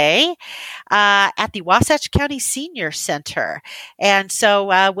Wednesday at the Wasatch County Senior Center. And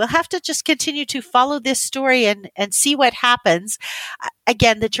so we'll have to just continue to follow this story and see what happens.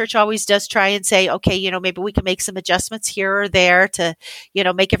 Again, the church always does try and say, okay, maybe we can make some adjustments here or there to,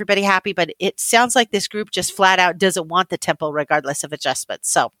 make everybody happy. But it sounds like this group just flat out doesn't want the temple regardless of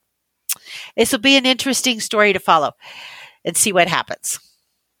adjustments. So this will be an interesting story to follow and see what happens.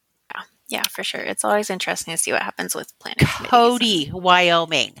 Yeah, for sure. It's always interesting to see what happens with planning Cody,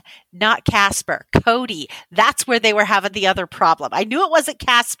 Wyoming, not Casper. Cody. That's where they were having the other problem. I knew it wasn't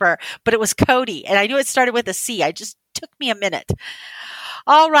Casper, but it was Cody. And I knew it started with a C. It just took me a minute.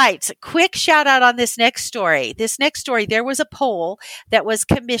 All right. Quick shout out on this next story. There was a poll that was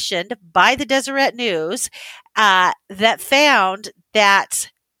commissioned by the Deseret News that found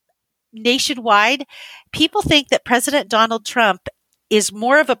that nationwide, people think that President Donald Trump is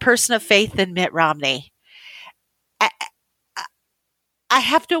more of a person of faith than Mitt Romney. I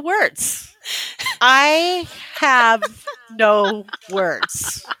have no words. I have no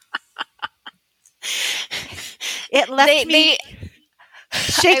words. It left me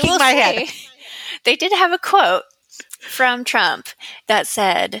shaking my head. They did have a quote from Trump that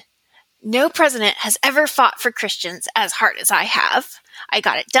said, "No president has ever fought for Christians as hard as I have. I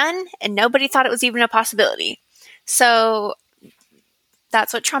got it done, and nobody thought it was even a possibility." So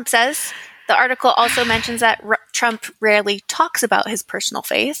that's what Trump says. The article also mentions that Trump rarely talks about his personal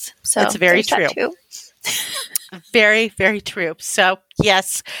faith. So that's very true. Very, very true. So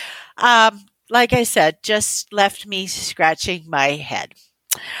yes, like I said, just left me scratching my head.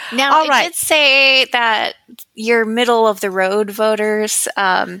 Now, it did say that your middle of the road voters,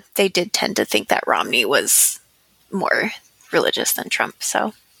 they did tend to think that Romney was more religious than Trump.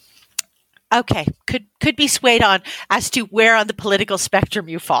 So, okay, could be swayed on as to where on the political spectrum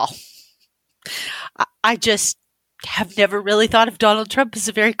you fall. I just have never really thought of Donald Trump as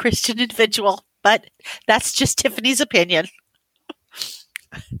a very Christian individual, but that's just Tiffany's opinion.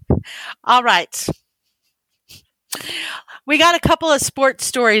 All right. We got a couple of sports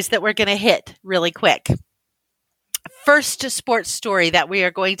stories that we're going to hit really quick. First sports story that we are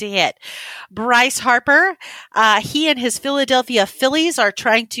going to hit. Bryce Harper, he and his Philadelphia Phillies are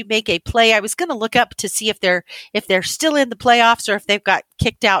trying to make a play. I was going to look up to see if they're still in the playoffs or if they've got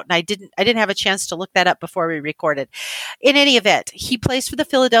kicked out, and I didn't have a chance to look that up before we recorded. In any event, he plays for the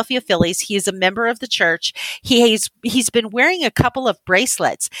Philadelphia Phillies. He is a member of the church. He's been wearing a couple of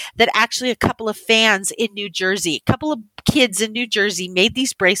bracelets that actually a couple of fans in New Jersey, a couple of kids in New Jersey made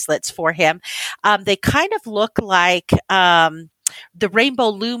these bracelets for him. They kind of look like the rainbow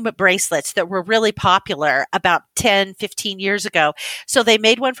loom bracelets that were really popular about 10, 15 years ago. So they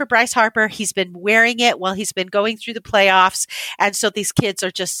made one for Bryce Harper. He's been wearing it while he's been going through the playoffs. And so these kids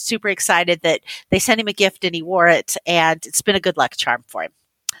are just super excited that they sent him a gift and he wore it. And it's been a good luck charm for him.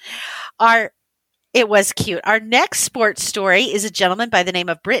 It was cute. Our next sports story is a gentleman by the name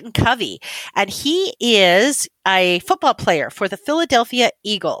of Britton Covey, and he is a football player for the Philadelphia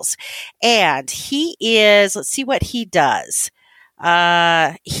Eagles. And let's see what he does.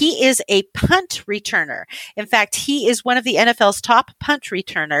 He is a punt returner. In fact, he is one of the NFL's top punt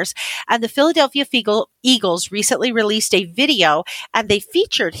returners. And the Philadelphia Eagles recently released a video, and they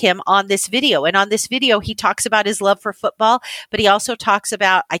featured him on this video. And on this video, he talks about his love for football, but he also talks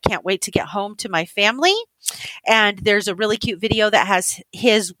about, "I can't wait to get home to my family." And there's a really cute video that has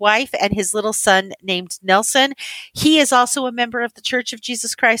his wife and his little son named Nelson. He is also a member of the Church of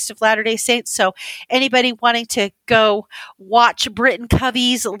Jesus Christ of Latter-day Saints. So anybody wanting to go watch Britton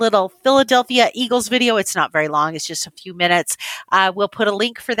Covey's little Philadelphia Eagles video, it's not very long. It's just a few minutes. We'll put a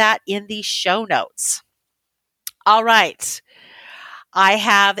link for that in the show notes. All right. I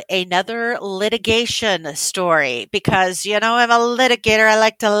have another litigation story because, I'm a litigator. I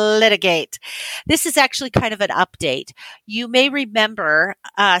like to litigate. This is actually kind of an update. You may remember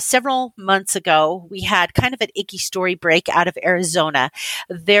several months ago, we had kind of an icky story break out of Arizona.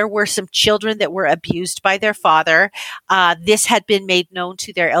 There were some children that were abused by their father. This had been made known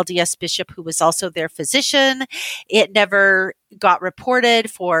to their LDS bishop, who was also their physician. It never got reported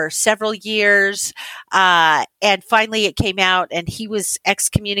for several years. And finally it came out and he was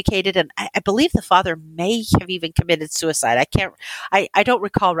excommunicated. And I believe the father may have even committed suicide. I don't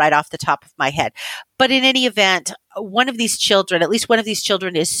recall right off the top of my head. But in any event, at least one of these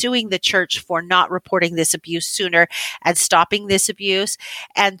children is suing the church for not reporting this abuse sooner and stopping this abuse.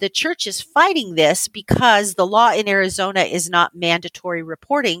 And the church is fighting this because the law in Arizona is not mandatory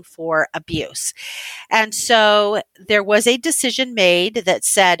reporting for abuse. And so there was a decision made that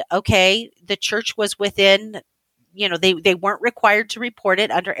said, okay, the church was within, they weren't required to report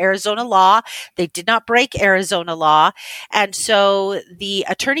it under Arizona law. They did not break Arizona law. And so the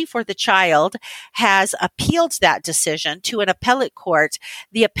attorney for the child has appealed that decision to an appellate court.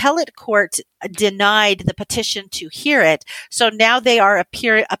 The appellate court denied the petition to hear it. So now they are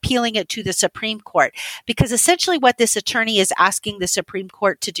appealing it to the Supreme Court, because essentially what this attorney is asking the Supreme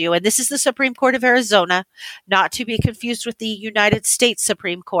Court to do, and this is the Supreme Court of Arizona, not to be confused with the United States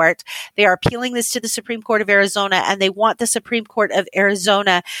Supreme Court. They are appealing this to the Supreme Court of Arizona, and they want the Supreme Court of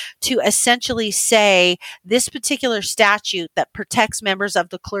Arizona to essentially say this particular statute that protects members of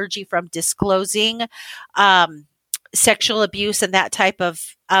the clergy from disclosing sexual abuse and that type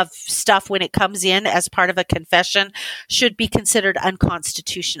of stuff when it comes in as part of a confession should be considered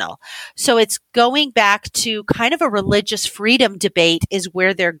unconstitutional. So it's going back to kind of a religious freedom debate is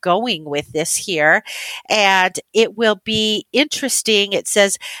where they're going with this here. And it will be interesting. It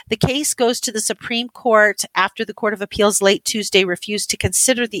says the case goes to the Supreme Court after the Court of Appeals late Tuesday refused to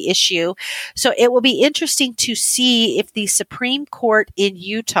consider the issue. So it will be interesting to see if the Supreme Court in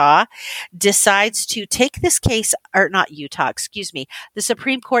Utah decides to take this case, or not Utah, excuse me, the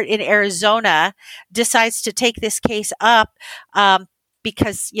Supreme Court in Arizona decides to take this case up,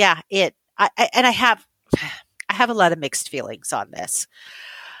 because I have a lot of mixed feelings on this.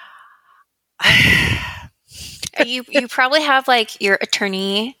 You probably have like your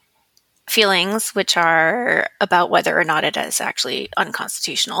attorney feelings, which are about whether or not it is actually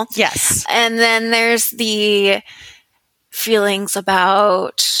unconstitutional. Yes. And then there's the feelings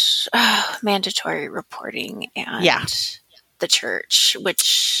about mandatory reporting and the church,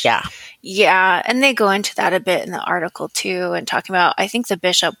 which and they go into that a bit in the article too, and talking about, I think the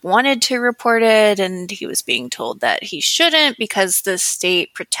bishop wanted to report it and he was being told that he shouldn't because the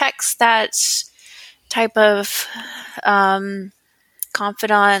state protects that type of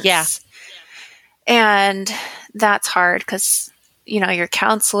confidence. And that's hard because your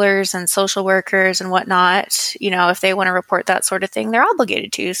counselors and social workers and whatnot, if they want to report that sort of thing, they're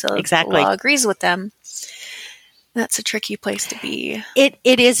obligated to. So exactly. The law agrees with them. That's a tricky place to be. It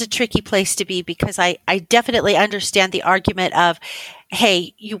is a tricky place to be, because I definitely understand the argument of,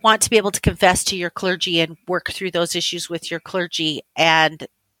 hey, you want to be able to confess to your clergy and work through those issues with your clergy and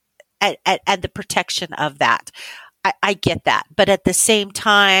the protection of that. I get that. But at the same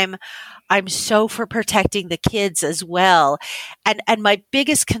time, I'm so for protecting the kids as well. And my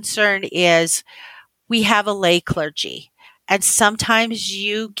biggest concern is we have a lay clergy. And sometimes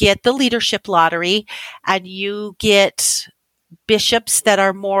you get the leadership lottery and you get bishops that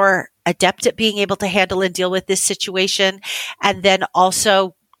are more adept at being able to handle and deal with this situation. And then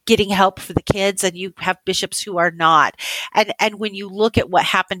also getting help for the kids, and you have bishops who are not. And when you look at what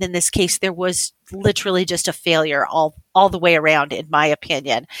happened in this case, there was literally just a failure all the way around, in my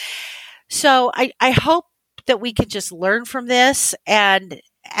opinion. So I hope that we can just learn from this and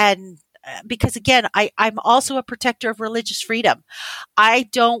because again, I'm also a protector of religious freedom. I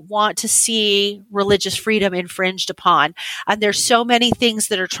don't want to see religious freedom infringed upon. And there's so many things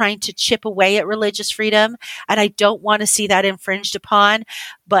that are trying to chip away at religious freedom, and I don't want to see that infringed upon.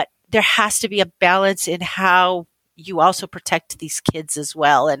 But there has to be a balance in how you also protect these kids as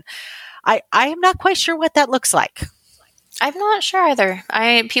well. And I am not quite sure what that looks like. I'm not sure either.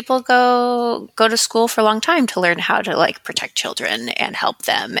 People go to school for a long time to learn how to protect children and help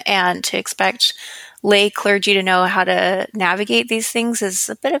them, and to expect lay clergy to know how to navigate these things is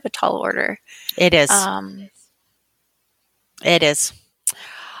a bit of a tall order. It is. Um, It is.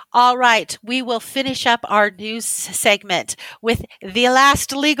 All right, we will finish up our news segment with the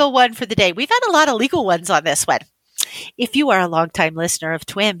last legal one for the day. We've had a lot of legal ones on this one. If you are a longtime listener of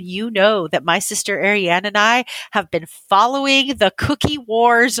TWIM, you know that my sister Ariane and I have been following the cookie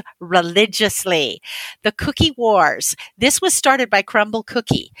wars religiously. The cookie wars. This was started by Crumble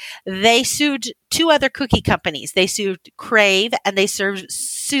Cookie. They sued two other cookie companies. They sued Crave and they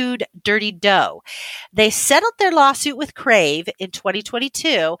sued Dirty Dough. They settled their lawsuit with Crave in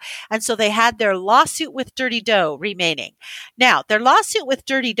 2022, and so they had their lawsuit with Dirty Dough remaining. Now, their lawsuit with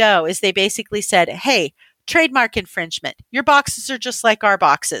Dirty Dough is they basically said, hey, trademark infringement. Your boxes are just like our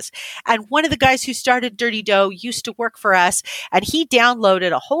boxes. And one of the guys who started Dirty Dough used to work for us, and he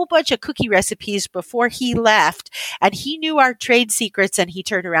downloaded a whole bunch of cookie recipes before he left, and he knew our trade secrets, and he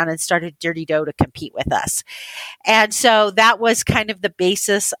turned around and started Dirty Dough to compete with us. And so that was kind of the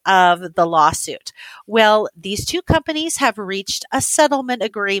basis of the lawsuit. Well, these two companies have reached a settlement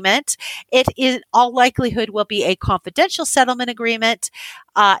agreement. It in all likelihood will be a confidential settlement agreement.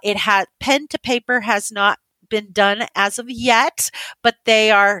 It had pen to paper has not been done as of yet, but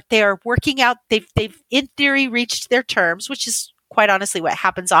they are working out. They've in theory reached their terms, which is quite honestly what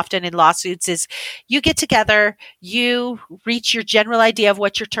happens often in lawsuits is you get together, you reach your general idea of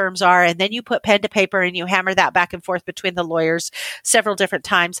what your terms are, and then you put pen to paper and you hammer that back and forth between the lawyers several different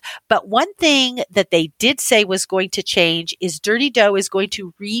times. But one thing that they did say was going to change is Dirty Dough is going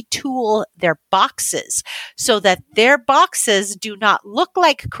to retool their boxes so that their boxes do not look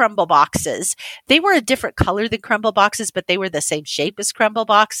like Crumble boxes. They were a different color than Crumble boxes, but they were the same shape as Crumble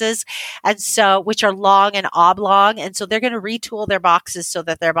boxes, and so which are long and oblong, and so they're going to retool their boxes so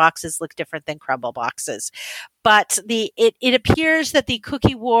that their boxes look different than Crumble boxes. But it appears that the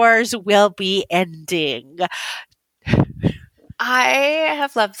cookie wars will be ending. I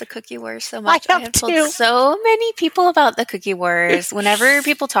have loved the cookie wars so much. I have told so many people about the cookie wars. Whenever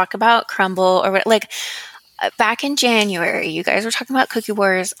people talk about Crumble or like back in January, you guys were talking about cookie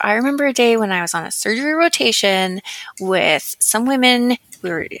wars. I remember a day when I was on a surgery rotation with some women.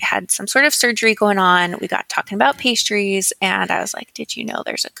 Had some sort of surgery going on. We got talking about pastries, and I was like, did you know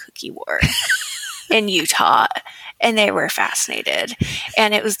there's a cookie war in Utah? And they were fascinated.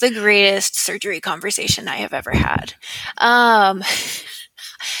 And it was the greatest surgery conversation I have ever had. And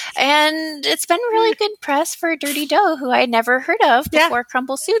it's been really good press for Dirty Dough, who I never heard of before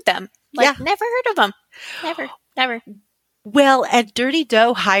Crumble sued them. Never heard of them. Never. Well, and Dirty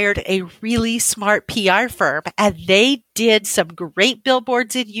Dough hired a really smart PR firm, and they did some great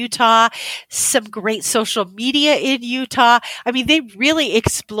billboards in Utah, some great social media in Utah. I mean, they really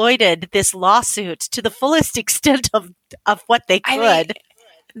exploited this lawsuit to the fullest extent of what they could. I mean,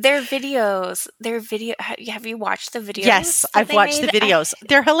 their videos, have you watched the videos? Yes, I've watched the videos.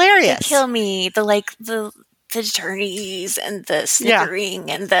 They're hilarious. They kill me. The attorneys and the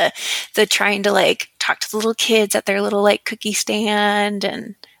snickering and the trying to like talk to the little kids at their little like cookie stand,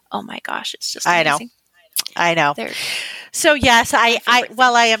 and oh my gosh, it's just amazing. I know. So yes,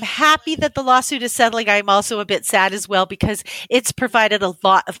 while I am happy that the lawsuit is settling, I'm also a bit sad as well because it's provided a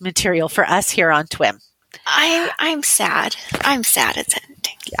lot of material for us here on TWIM. I'm sad. I'm sad it's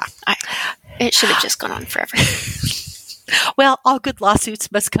ending. Yeah. It should have just gone on forever. Well, all good lawsuits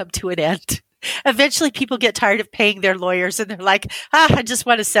must come to an end. Eventually people get tired of paying their lawyers and they're like, I just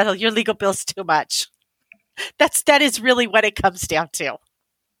want to settle. Your legal bill's too much. That is really what it comes down to.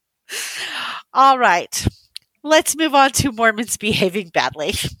 All right. Let's move on to Mormons behaving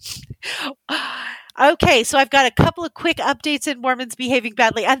badly. Okay, so I've got a couple of quick updates in Mormons behaving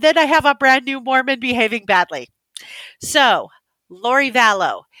badly, and then I have a brand new Mormon behaving badly. So, Lori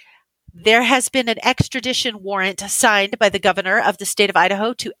Vallow. There has been an extradition warrant signed by the governor of the state of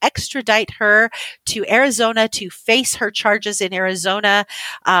Idaho to extradite her to Arizona to face her charges in Arizona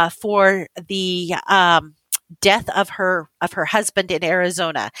for the death of her husband in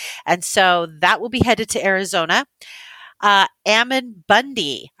Arizona. And so that will be headed to Arizona. Ammon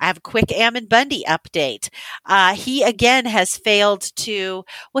Bundy. I have a quick Ammon Bundy update. He again has failed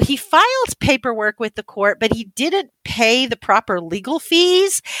he filed paperwork with the court, but he didn't pay the proper legal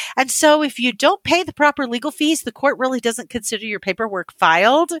fees. And so if you don't pay the proper legal fees, the court really doesn't consider your paperwork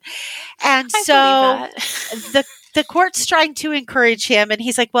filed. And so the court's trying to encourage him. And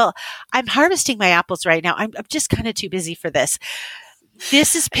he's like, well, I'm harvesting my apples right now. I'm just kind of too busy for this.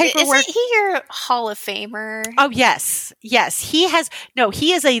 This is paperwork. Isn't he your Hall of Famer? Oh, yes. Yes. He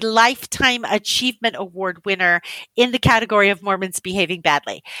is a Lifetime Achievement Award winner in the category of Mormons behaving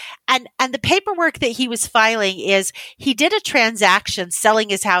badly. And the paperwork that he was filing is he did a transaction selling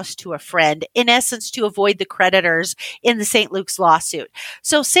his house to a friend, in essence, to avoid the creditors in the St. Luke's lawsuit.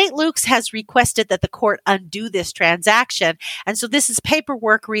 So St. Luke's has requested that the court undo this transaction. And so this is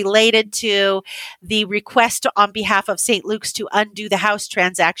paperwork related to the request on behalf of St. Luke's to undo the house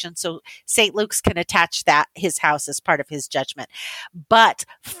transaction. So St. Luke's can attach his house as part of his judgment. But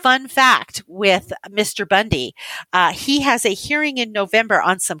fun fact with Mr. Bundy, he has a hearing in November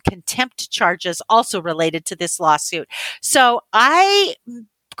on some contempt charges also related to this lawsuit. So I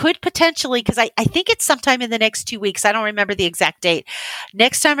could potentially, because I think it's sometime in the next 2 weeks. I don't remember the exact date.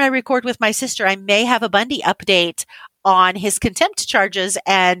 Next time I record with my sister, I may have a Bundy update on his contempt charges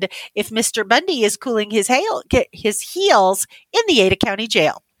and if Mr. Bundy is cooling his heels in the Ada County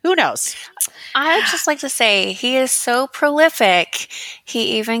Jail. Who knows? I would just like to say he is so prolific.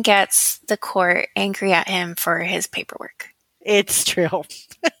 He even gets the court angry at him for his paperwork. It's true.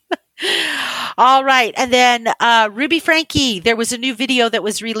 All right. And then Ruby Frankie, there was a new video that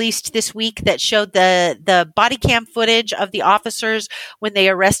was released this week that showed the body cam footage of the officers when they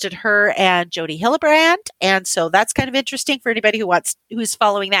arrested her and Jody Hillebrand. And so that's kind of interesting for anybody who's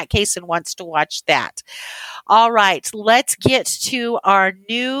following that case and wants to watch that. All right. Let's get to our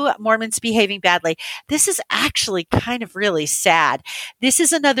new Mormons behaving badly. This is actually kind of really sad. This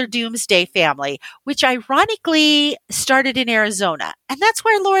is another doomsday family, which ironically started in Arizona. And that's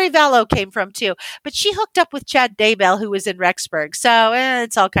where Lori Vallow came from too. But she hooked up with Chad Daybell, who was in Rexburg. So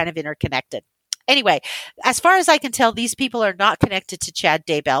it's all kind of interconnected. Anyway, as far as I can tell, these people are not connected to Chad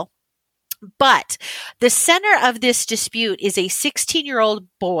Daybell. But the center of this dispute is a 16-year-old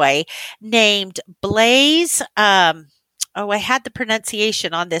boy named Blaze. I had the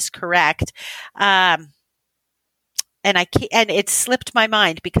pronunciation on this correct. And it slipped my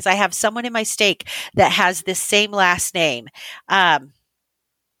mind because I have someone in my stake that has this same last name. I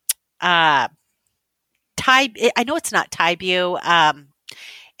know it's not Tybu.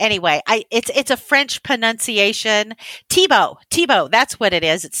 Anyway, it's a French pronunciation. Thibault, that's what it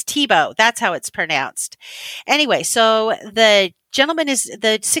is. It's Thibault. That's how it's pronounced. Anyway, so the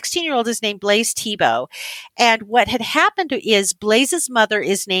 16-year-old is named Blaze Thibault. And what had happened is Blaze's mother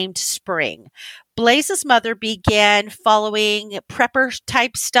is named Spring. Blaze's mother began following prepper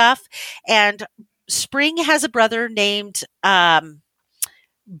type stuff, and Spring has a brother named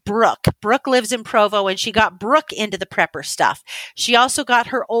Brooke. Brooke lives in Provo, and she got Brooke into the prepper stuff. She also got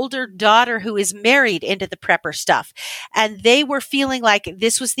her older daughter, who is married, into the prepper stuff. And they were feeling like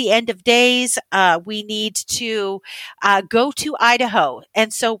this was the end of days. We need to go to Idaho.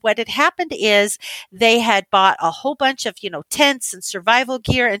 And so what had happened is they had bought a whole bunch of, tents and survival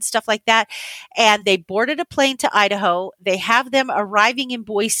gear and stuff like that. And they boarded a plane to Idaho. They have them arriving in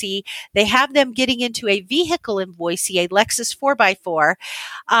Boise. They have them getting into a vehicle in Boise, a Lexus 4x4.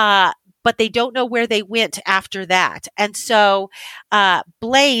 But they don't know where they went after that. And so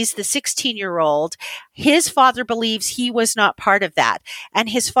Blaze, the 16-year-old, his father believes he was not part of that. And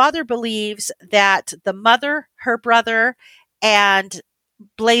his father believes that the mother, her brother, and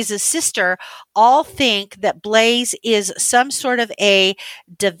Blaze's sister all think that Blaze is some sort of a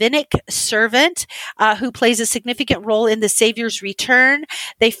divinic servant who plays a significant role in the Savior's return.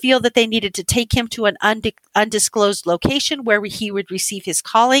 They feel that they needed to take him to an undisclosed location where he would receive his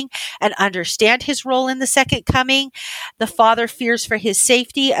calling and understand his role in the second coming. The father fears for his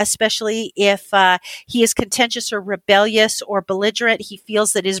safety, especially if he is contentious or rebellious or belligerent. He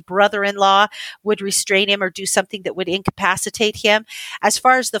feels that his brother-in-law would restrain him or do something that would incapacitate him. As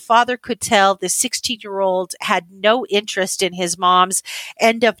far as the father could tell, the 16-year-old had no interest in his mom's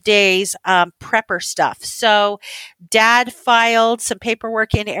end of days prepper stuff. So dad filed some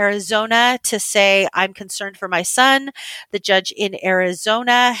paperwork in Arizona to say, I'm concerned for my son. The judge in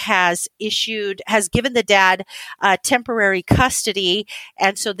Arizona has given the dad temporary custody.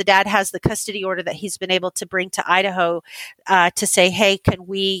 And so the dad has the custody order that he's been able to bring to Idaho to say, hey, can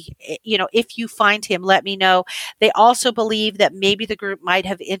we, if you find him, let me know. They also believe that maybe the group might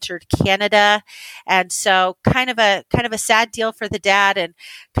have entered Canada. And so kind of a sad deal for the dad, and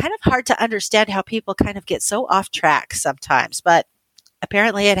kind of hard to understand how people kind of get so off track sometimes, but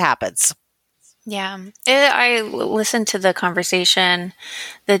apparently it happens. Yeah. I listened to the conversation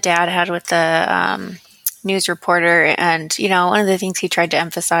the dad had with the news reporter, and one of the things he tried to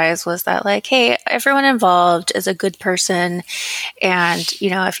emphasize was that, like, hey, everyone involved is a good person, and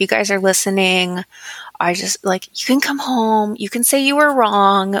if you guys are listening, I just like, you can come home. You can say you were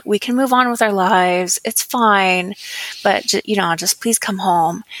wrong. We can move on with our lives. It's fine. But, just please come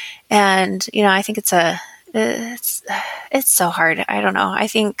home. And, I think it's so hard. I don't know. I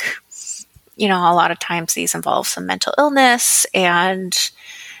think, a lot of times these involve some mental illness and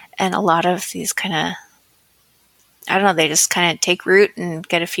a lot of these kind of, I don't know, they just kind of take root and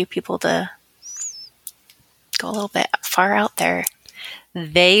get a few people to go a little bit far out there.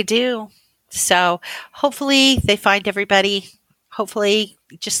 They do. So hopefully they find everybody. Hopefully,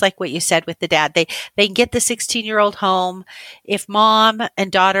 just like what you said with the dad, they can get the 16-year-old home. If mom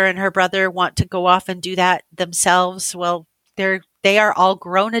and daughter and her brother want to go off and do that themselves, well, they are all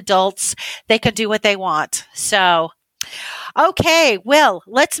grown adults. They can do what they want. So, okay, well,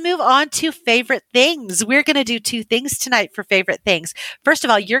 let's move on to favorite things. We're going to do 2 things tonight for favorite things. First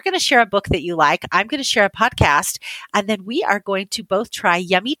of all, you're going to share a book that you like. I'm going to share a podcast, and then we are going to both try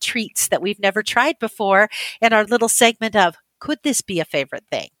yummy treats that we've never tried before in our little segment of Could This Be a Favorite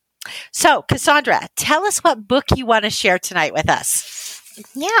Thing? So, Cassandra, tell us what book you want to share tonight with us.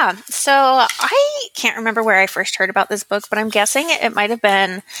 Yeah. So I can't remember where I first heard about this book, but I'm guessing it might have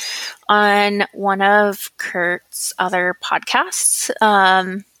been on one of Kurt's other podcasts,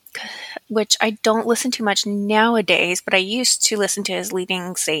 which I don't listen to much nowadays, but I used to listen to his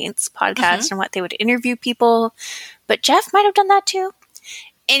Leading Saints podcast and what they would interview people. But Jeff might have done that too.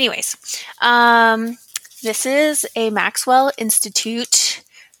 Anyways, this is a Maxwell Institute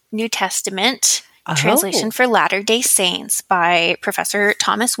New Testament translation for Latter-day Saints by Professor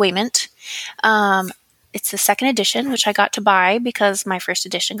Thomas Wayment. It's the second edition, which I got to buy because my first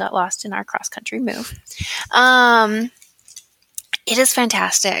edition got lost in our cross-country move. It is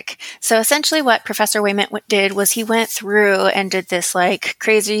fantastic. So essentially what Professor Wayment did was he went through and did this like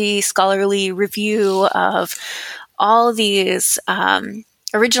crazy scholarly review of all these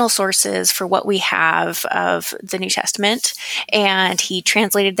original sources for what we have of the New Testament, and he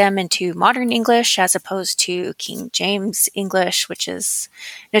translated them into modern English as opposed to King James English, which is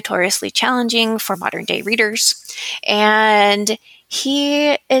notoriously challenging for modern day readers. And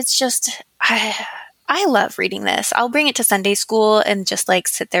it's just, I love reading this. I'll bring it to Sunday school and just like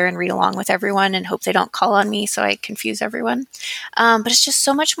sit there and read along with everyone and hope they don't call on me so I confuse everyone. But it's just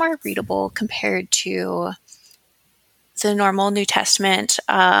so much more readable compared to the normal New Testament.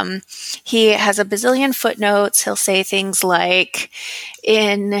 He has a bazillion footnotes. He'll say things like,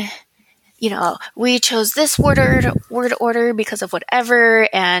 we chose this word order because of whatever,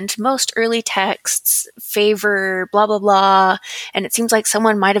 and most early texts favor blah, blah, blah. And it seems like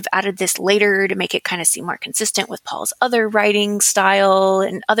someone might have added this later to make it kind of seem more consistent with Paul's other writing style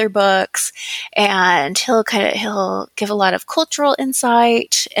and other books. And he'll give a lot of cultural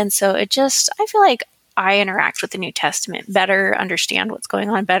insight. And so I feel like I interact with the New Testament better, understand what's going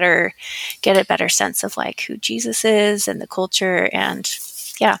on better, get a better sense of like who Jesus is and the culture. And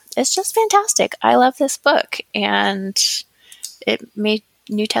yeah, it's just fantastic. I love this book, and it made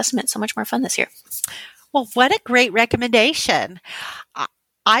New Testament so much more fun this year. Well, what a great recommendation.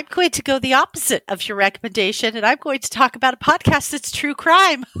 I'm going to go the opposite of your recommendation, and I'm going to talk about a podcast that's true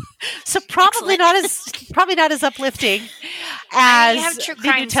crime. So probably not as uplifting as I have true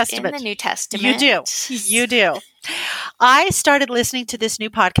the New Testament. In the New Testament. You do. I started listening to this new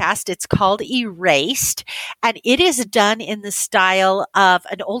podcast. It's called Erased, and it is done in the style of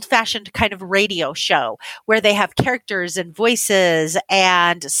an old-fashioned kind of radio show where they have characters and voices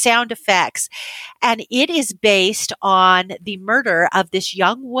and sound effects. And it is based on the murder of this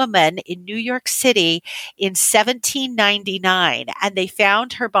young woman in New York City in 1799. And they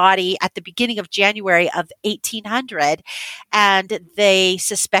found her body at the beginning of January of 1800. And they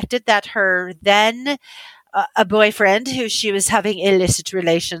suspected that her then a boyfriend who she was having illicit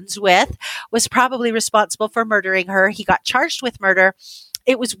relations with was probably responsible for murdering her. He got charged with murder.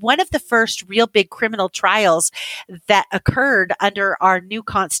 It was one of the first real big criminal trials that occurred under our new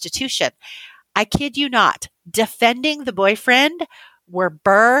Constitution. I kid you not. Defending the boyfriend were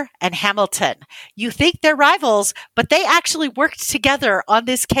Burr and Hamilton. You think they're rivals, but they actually worked together on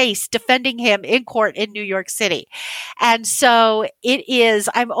this case, defending him in court in New York City. And so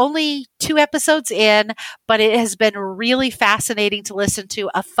I'm only 2 episodes in, but it has been really fascinating to listen to,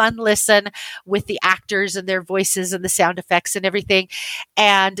 a fun listen with the actors and their voices and the sound effects and everything.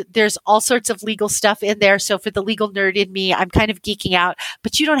 And there's all sorts of legal stuff in there. So for the legal nerd in me, I'm kind of geeking out,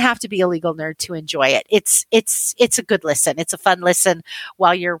 but you don't have to be a legal nerd to enjoy it. It's a good listen. It's a fun listen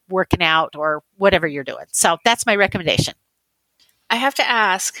while you're working out or whatever you're doing. So that's my recommendation. I have to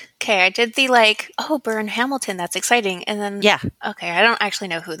ask, okay, I did the Burr and Hamilton, that's exciting. And then, okay, I don't actually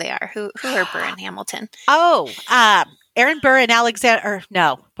know who they are. Who are Burr and Hamilton? Aaron Burr and Alexander, or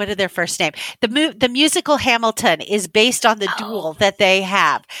no, what are their first name? The musical Hamilton is based on the duel that they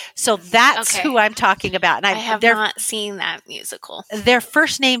have. So that's who I'm talking about. And I have not seen that musical. Their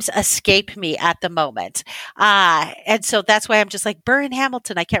first names escape me at the moment. And so that's why I'm just like Burr and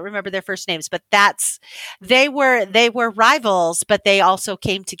Hamilton. I can't remember their first names, but they were rivals, but they also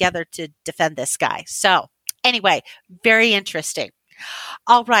came together to defend this guy. So anyway, very interesting.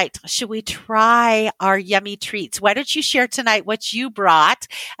 All right. Should we try our yummy treats? Why don't you share tonight what you brought,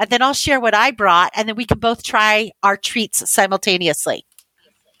 and then I'll share what I brought, and then we can both try our treats simultaneously.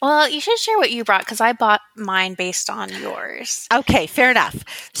 Well, you should share what you brought because I bought mine based on yours. Okay, fair enough.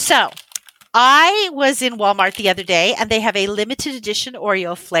 So I was in Walmart the other day, and they have a limited edition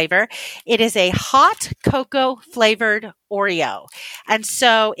Oreo flavor. It is a hot cocoa flavored Oreo. And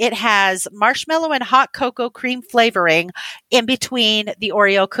so it has marshmallow and hot cocoa cream flavoring in between the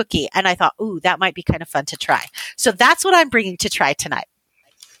Oreo cookie. And I thought, ooh, that might be kind of fun to try. So that's what I'm bringing to try tonight.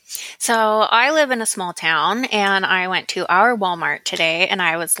 So I live in a small town, and I went to our Walmart today, and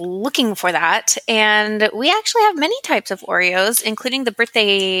I was looking for that. And we actually have many types of Oreos, including the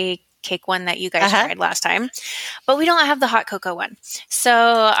birthday cake one that you guys tried last time, but we don't have the hot cocoa one. So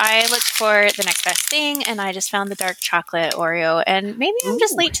I looked for the next best thing, and I just found the dark chocolate Oreo. And maybe I'm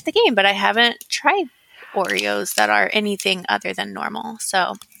just late to the game, but I haven't tried Oreos that are anything other than normal.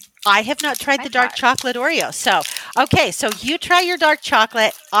 So I have not tried the dark chocolate Oreo. So, okay, so you try your dark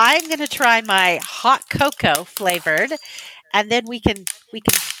chocolate. I'm going to try my hot cocoa flavored, and then we can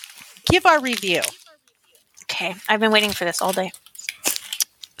give our review. Okay, I've been waiting for this all day.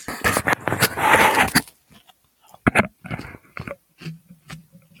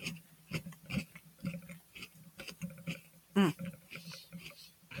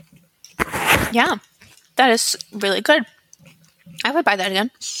 Yeah, that is really good. I would buy that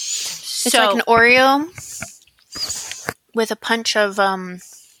again. It's like an Oreo with a punch of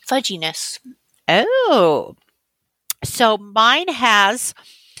fudginess. Oh, so mine has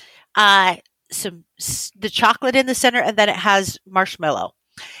the chocolate in the center, and then it has marshmallow.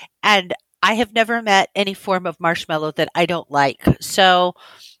 And I have never met any form of marshmallow that I don't like. So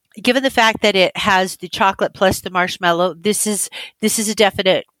given the fact that it has the chocolate plus the marshmallow, this is a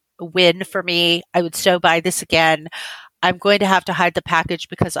definite win for me. I would so buy this again. I'm going to have to hide the package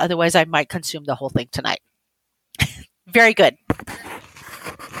because otherwise I might consume the whole thing tonight. Very good.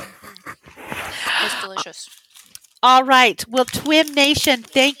 It's delicious. All right. Well, Twim Nation,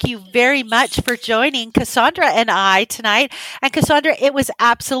 thank you very much for joining Cassandra and I tonight. And Cassandra, it was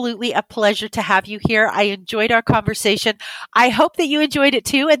absolutely a pleasure to have you here. I enjoyed our conversation. I hope that you enjoyed it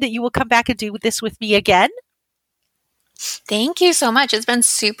too, and that you will come back and do this with me again. Thank you so much. It's been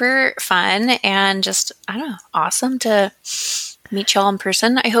super fun and just, I don't know, awesome to meet y'all in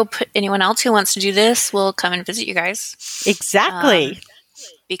person. I hope anyone else who wants to do this will come and visit you guys. Exactly.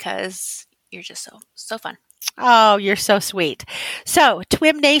 Because you're just so fun. Oh, you're so sweet. So,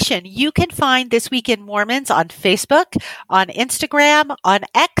 Twim Nation, you can find This Week in Mormons on Facebook, on Instagram, on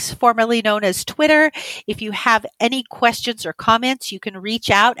X, formerly known as Twitter. If you have any questions or comments, you can reach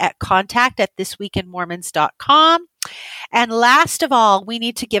out at contact@thisweekinmormons.com. And last of all, we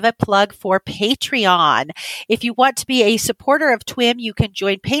need to give a plug for Patreon. If you want to be a supporter of Twim, you can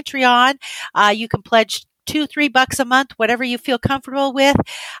join Patreon. You can pledge $2-3 a month, whatever you feel comfortable with,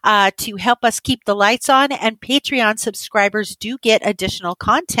 to help us keep the lights on. And Patreon subscribers do get additional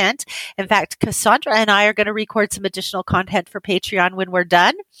content. In fact, Cassandra and I are going to record some additional content for Patreon when we're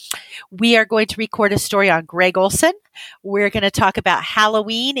done. We are going to record a story on Greg Olson. We're going to talk about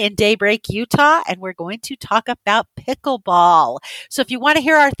Halloween in Daybreak, Utah, and we're going to talk about pickleball. So if you want to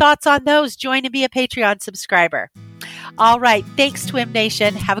hear our thoughts on those, join and be a Patreon subscriber. All right. Thanks, Twim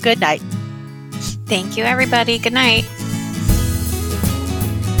Nation. Have a good night. Thank you, everybody. Good night.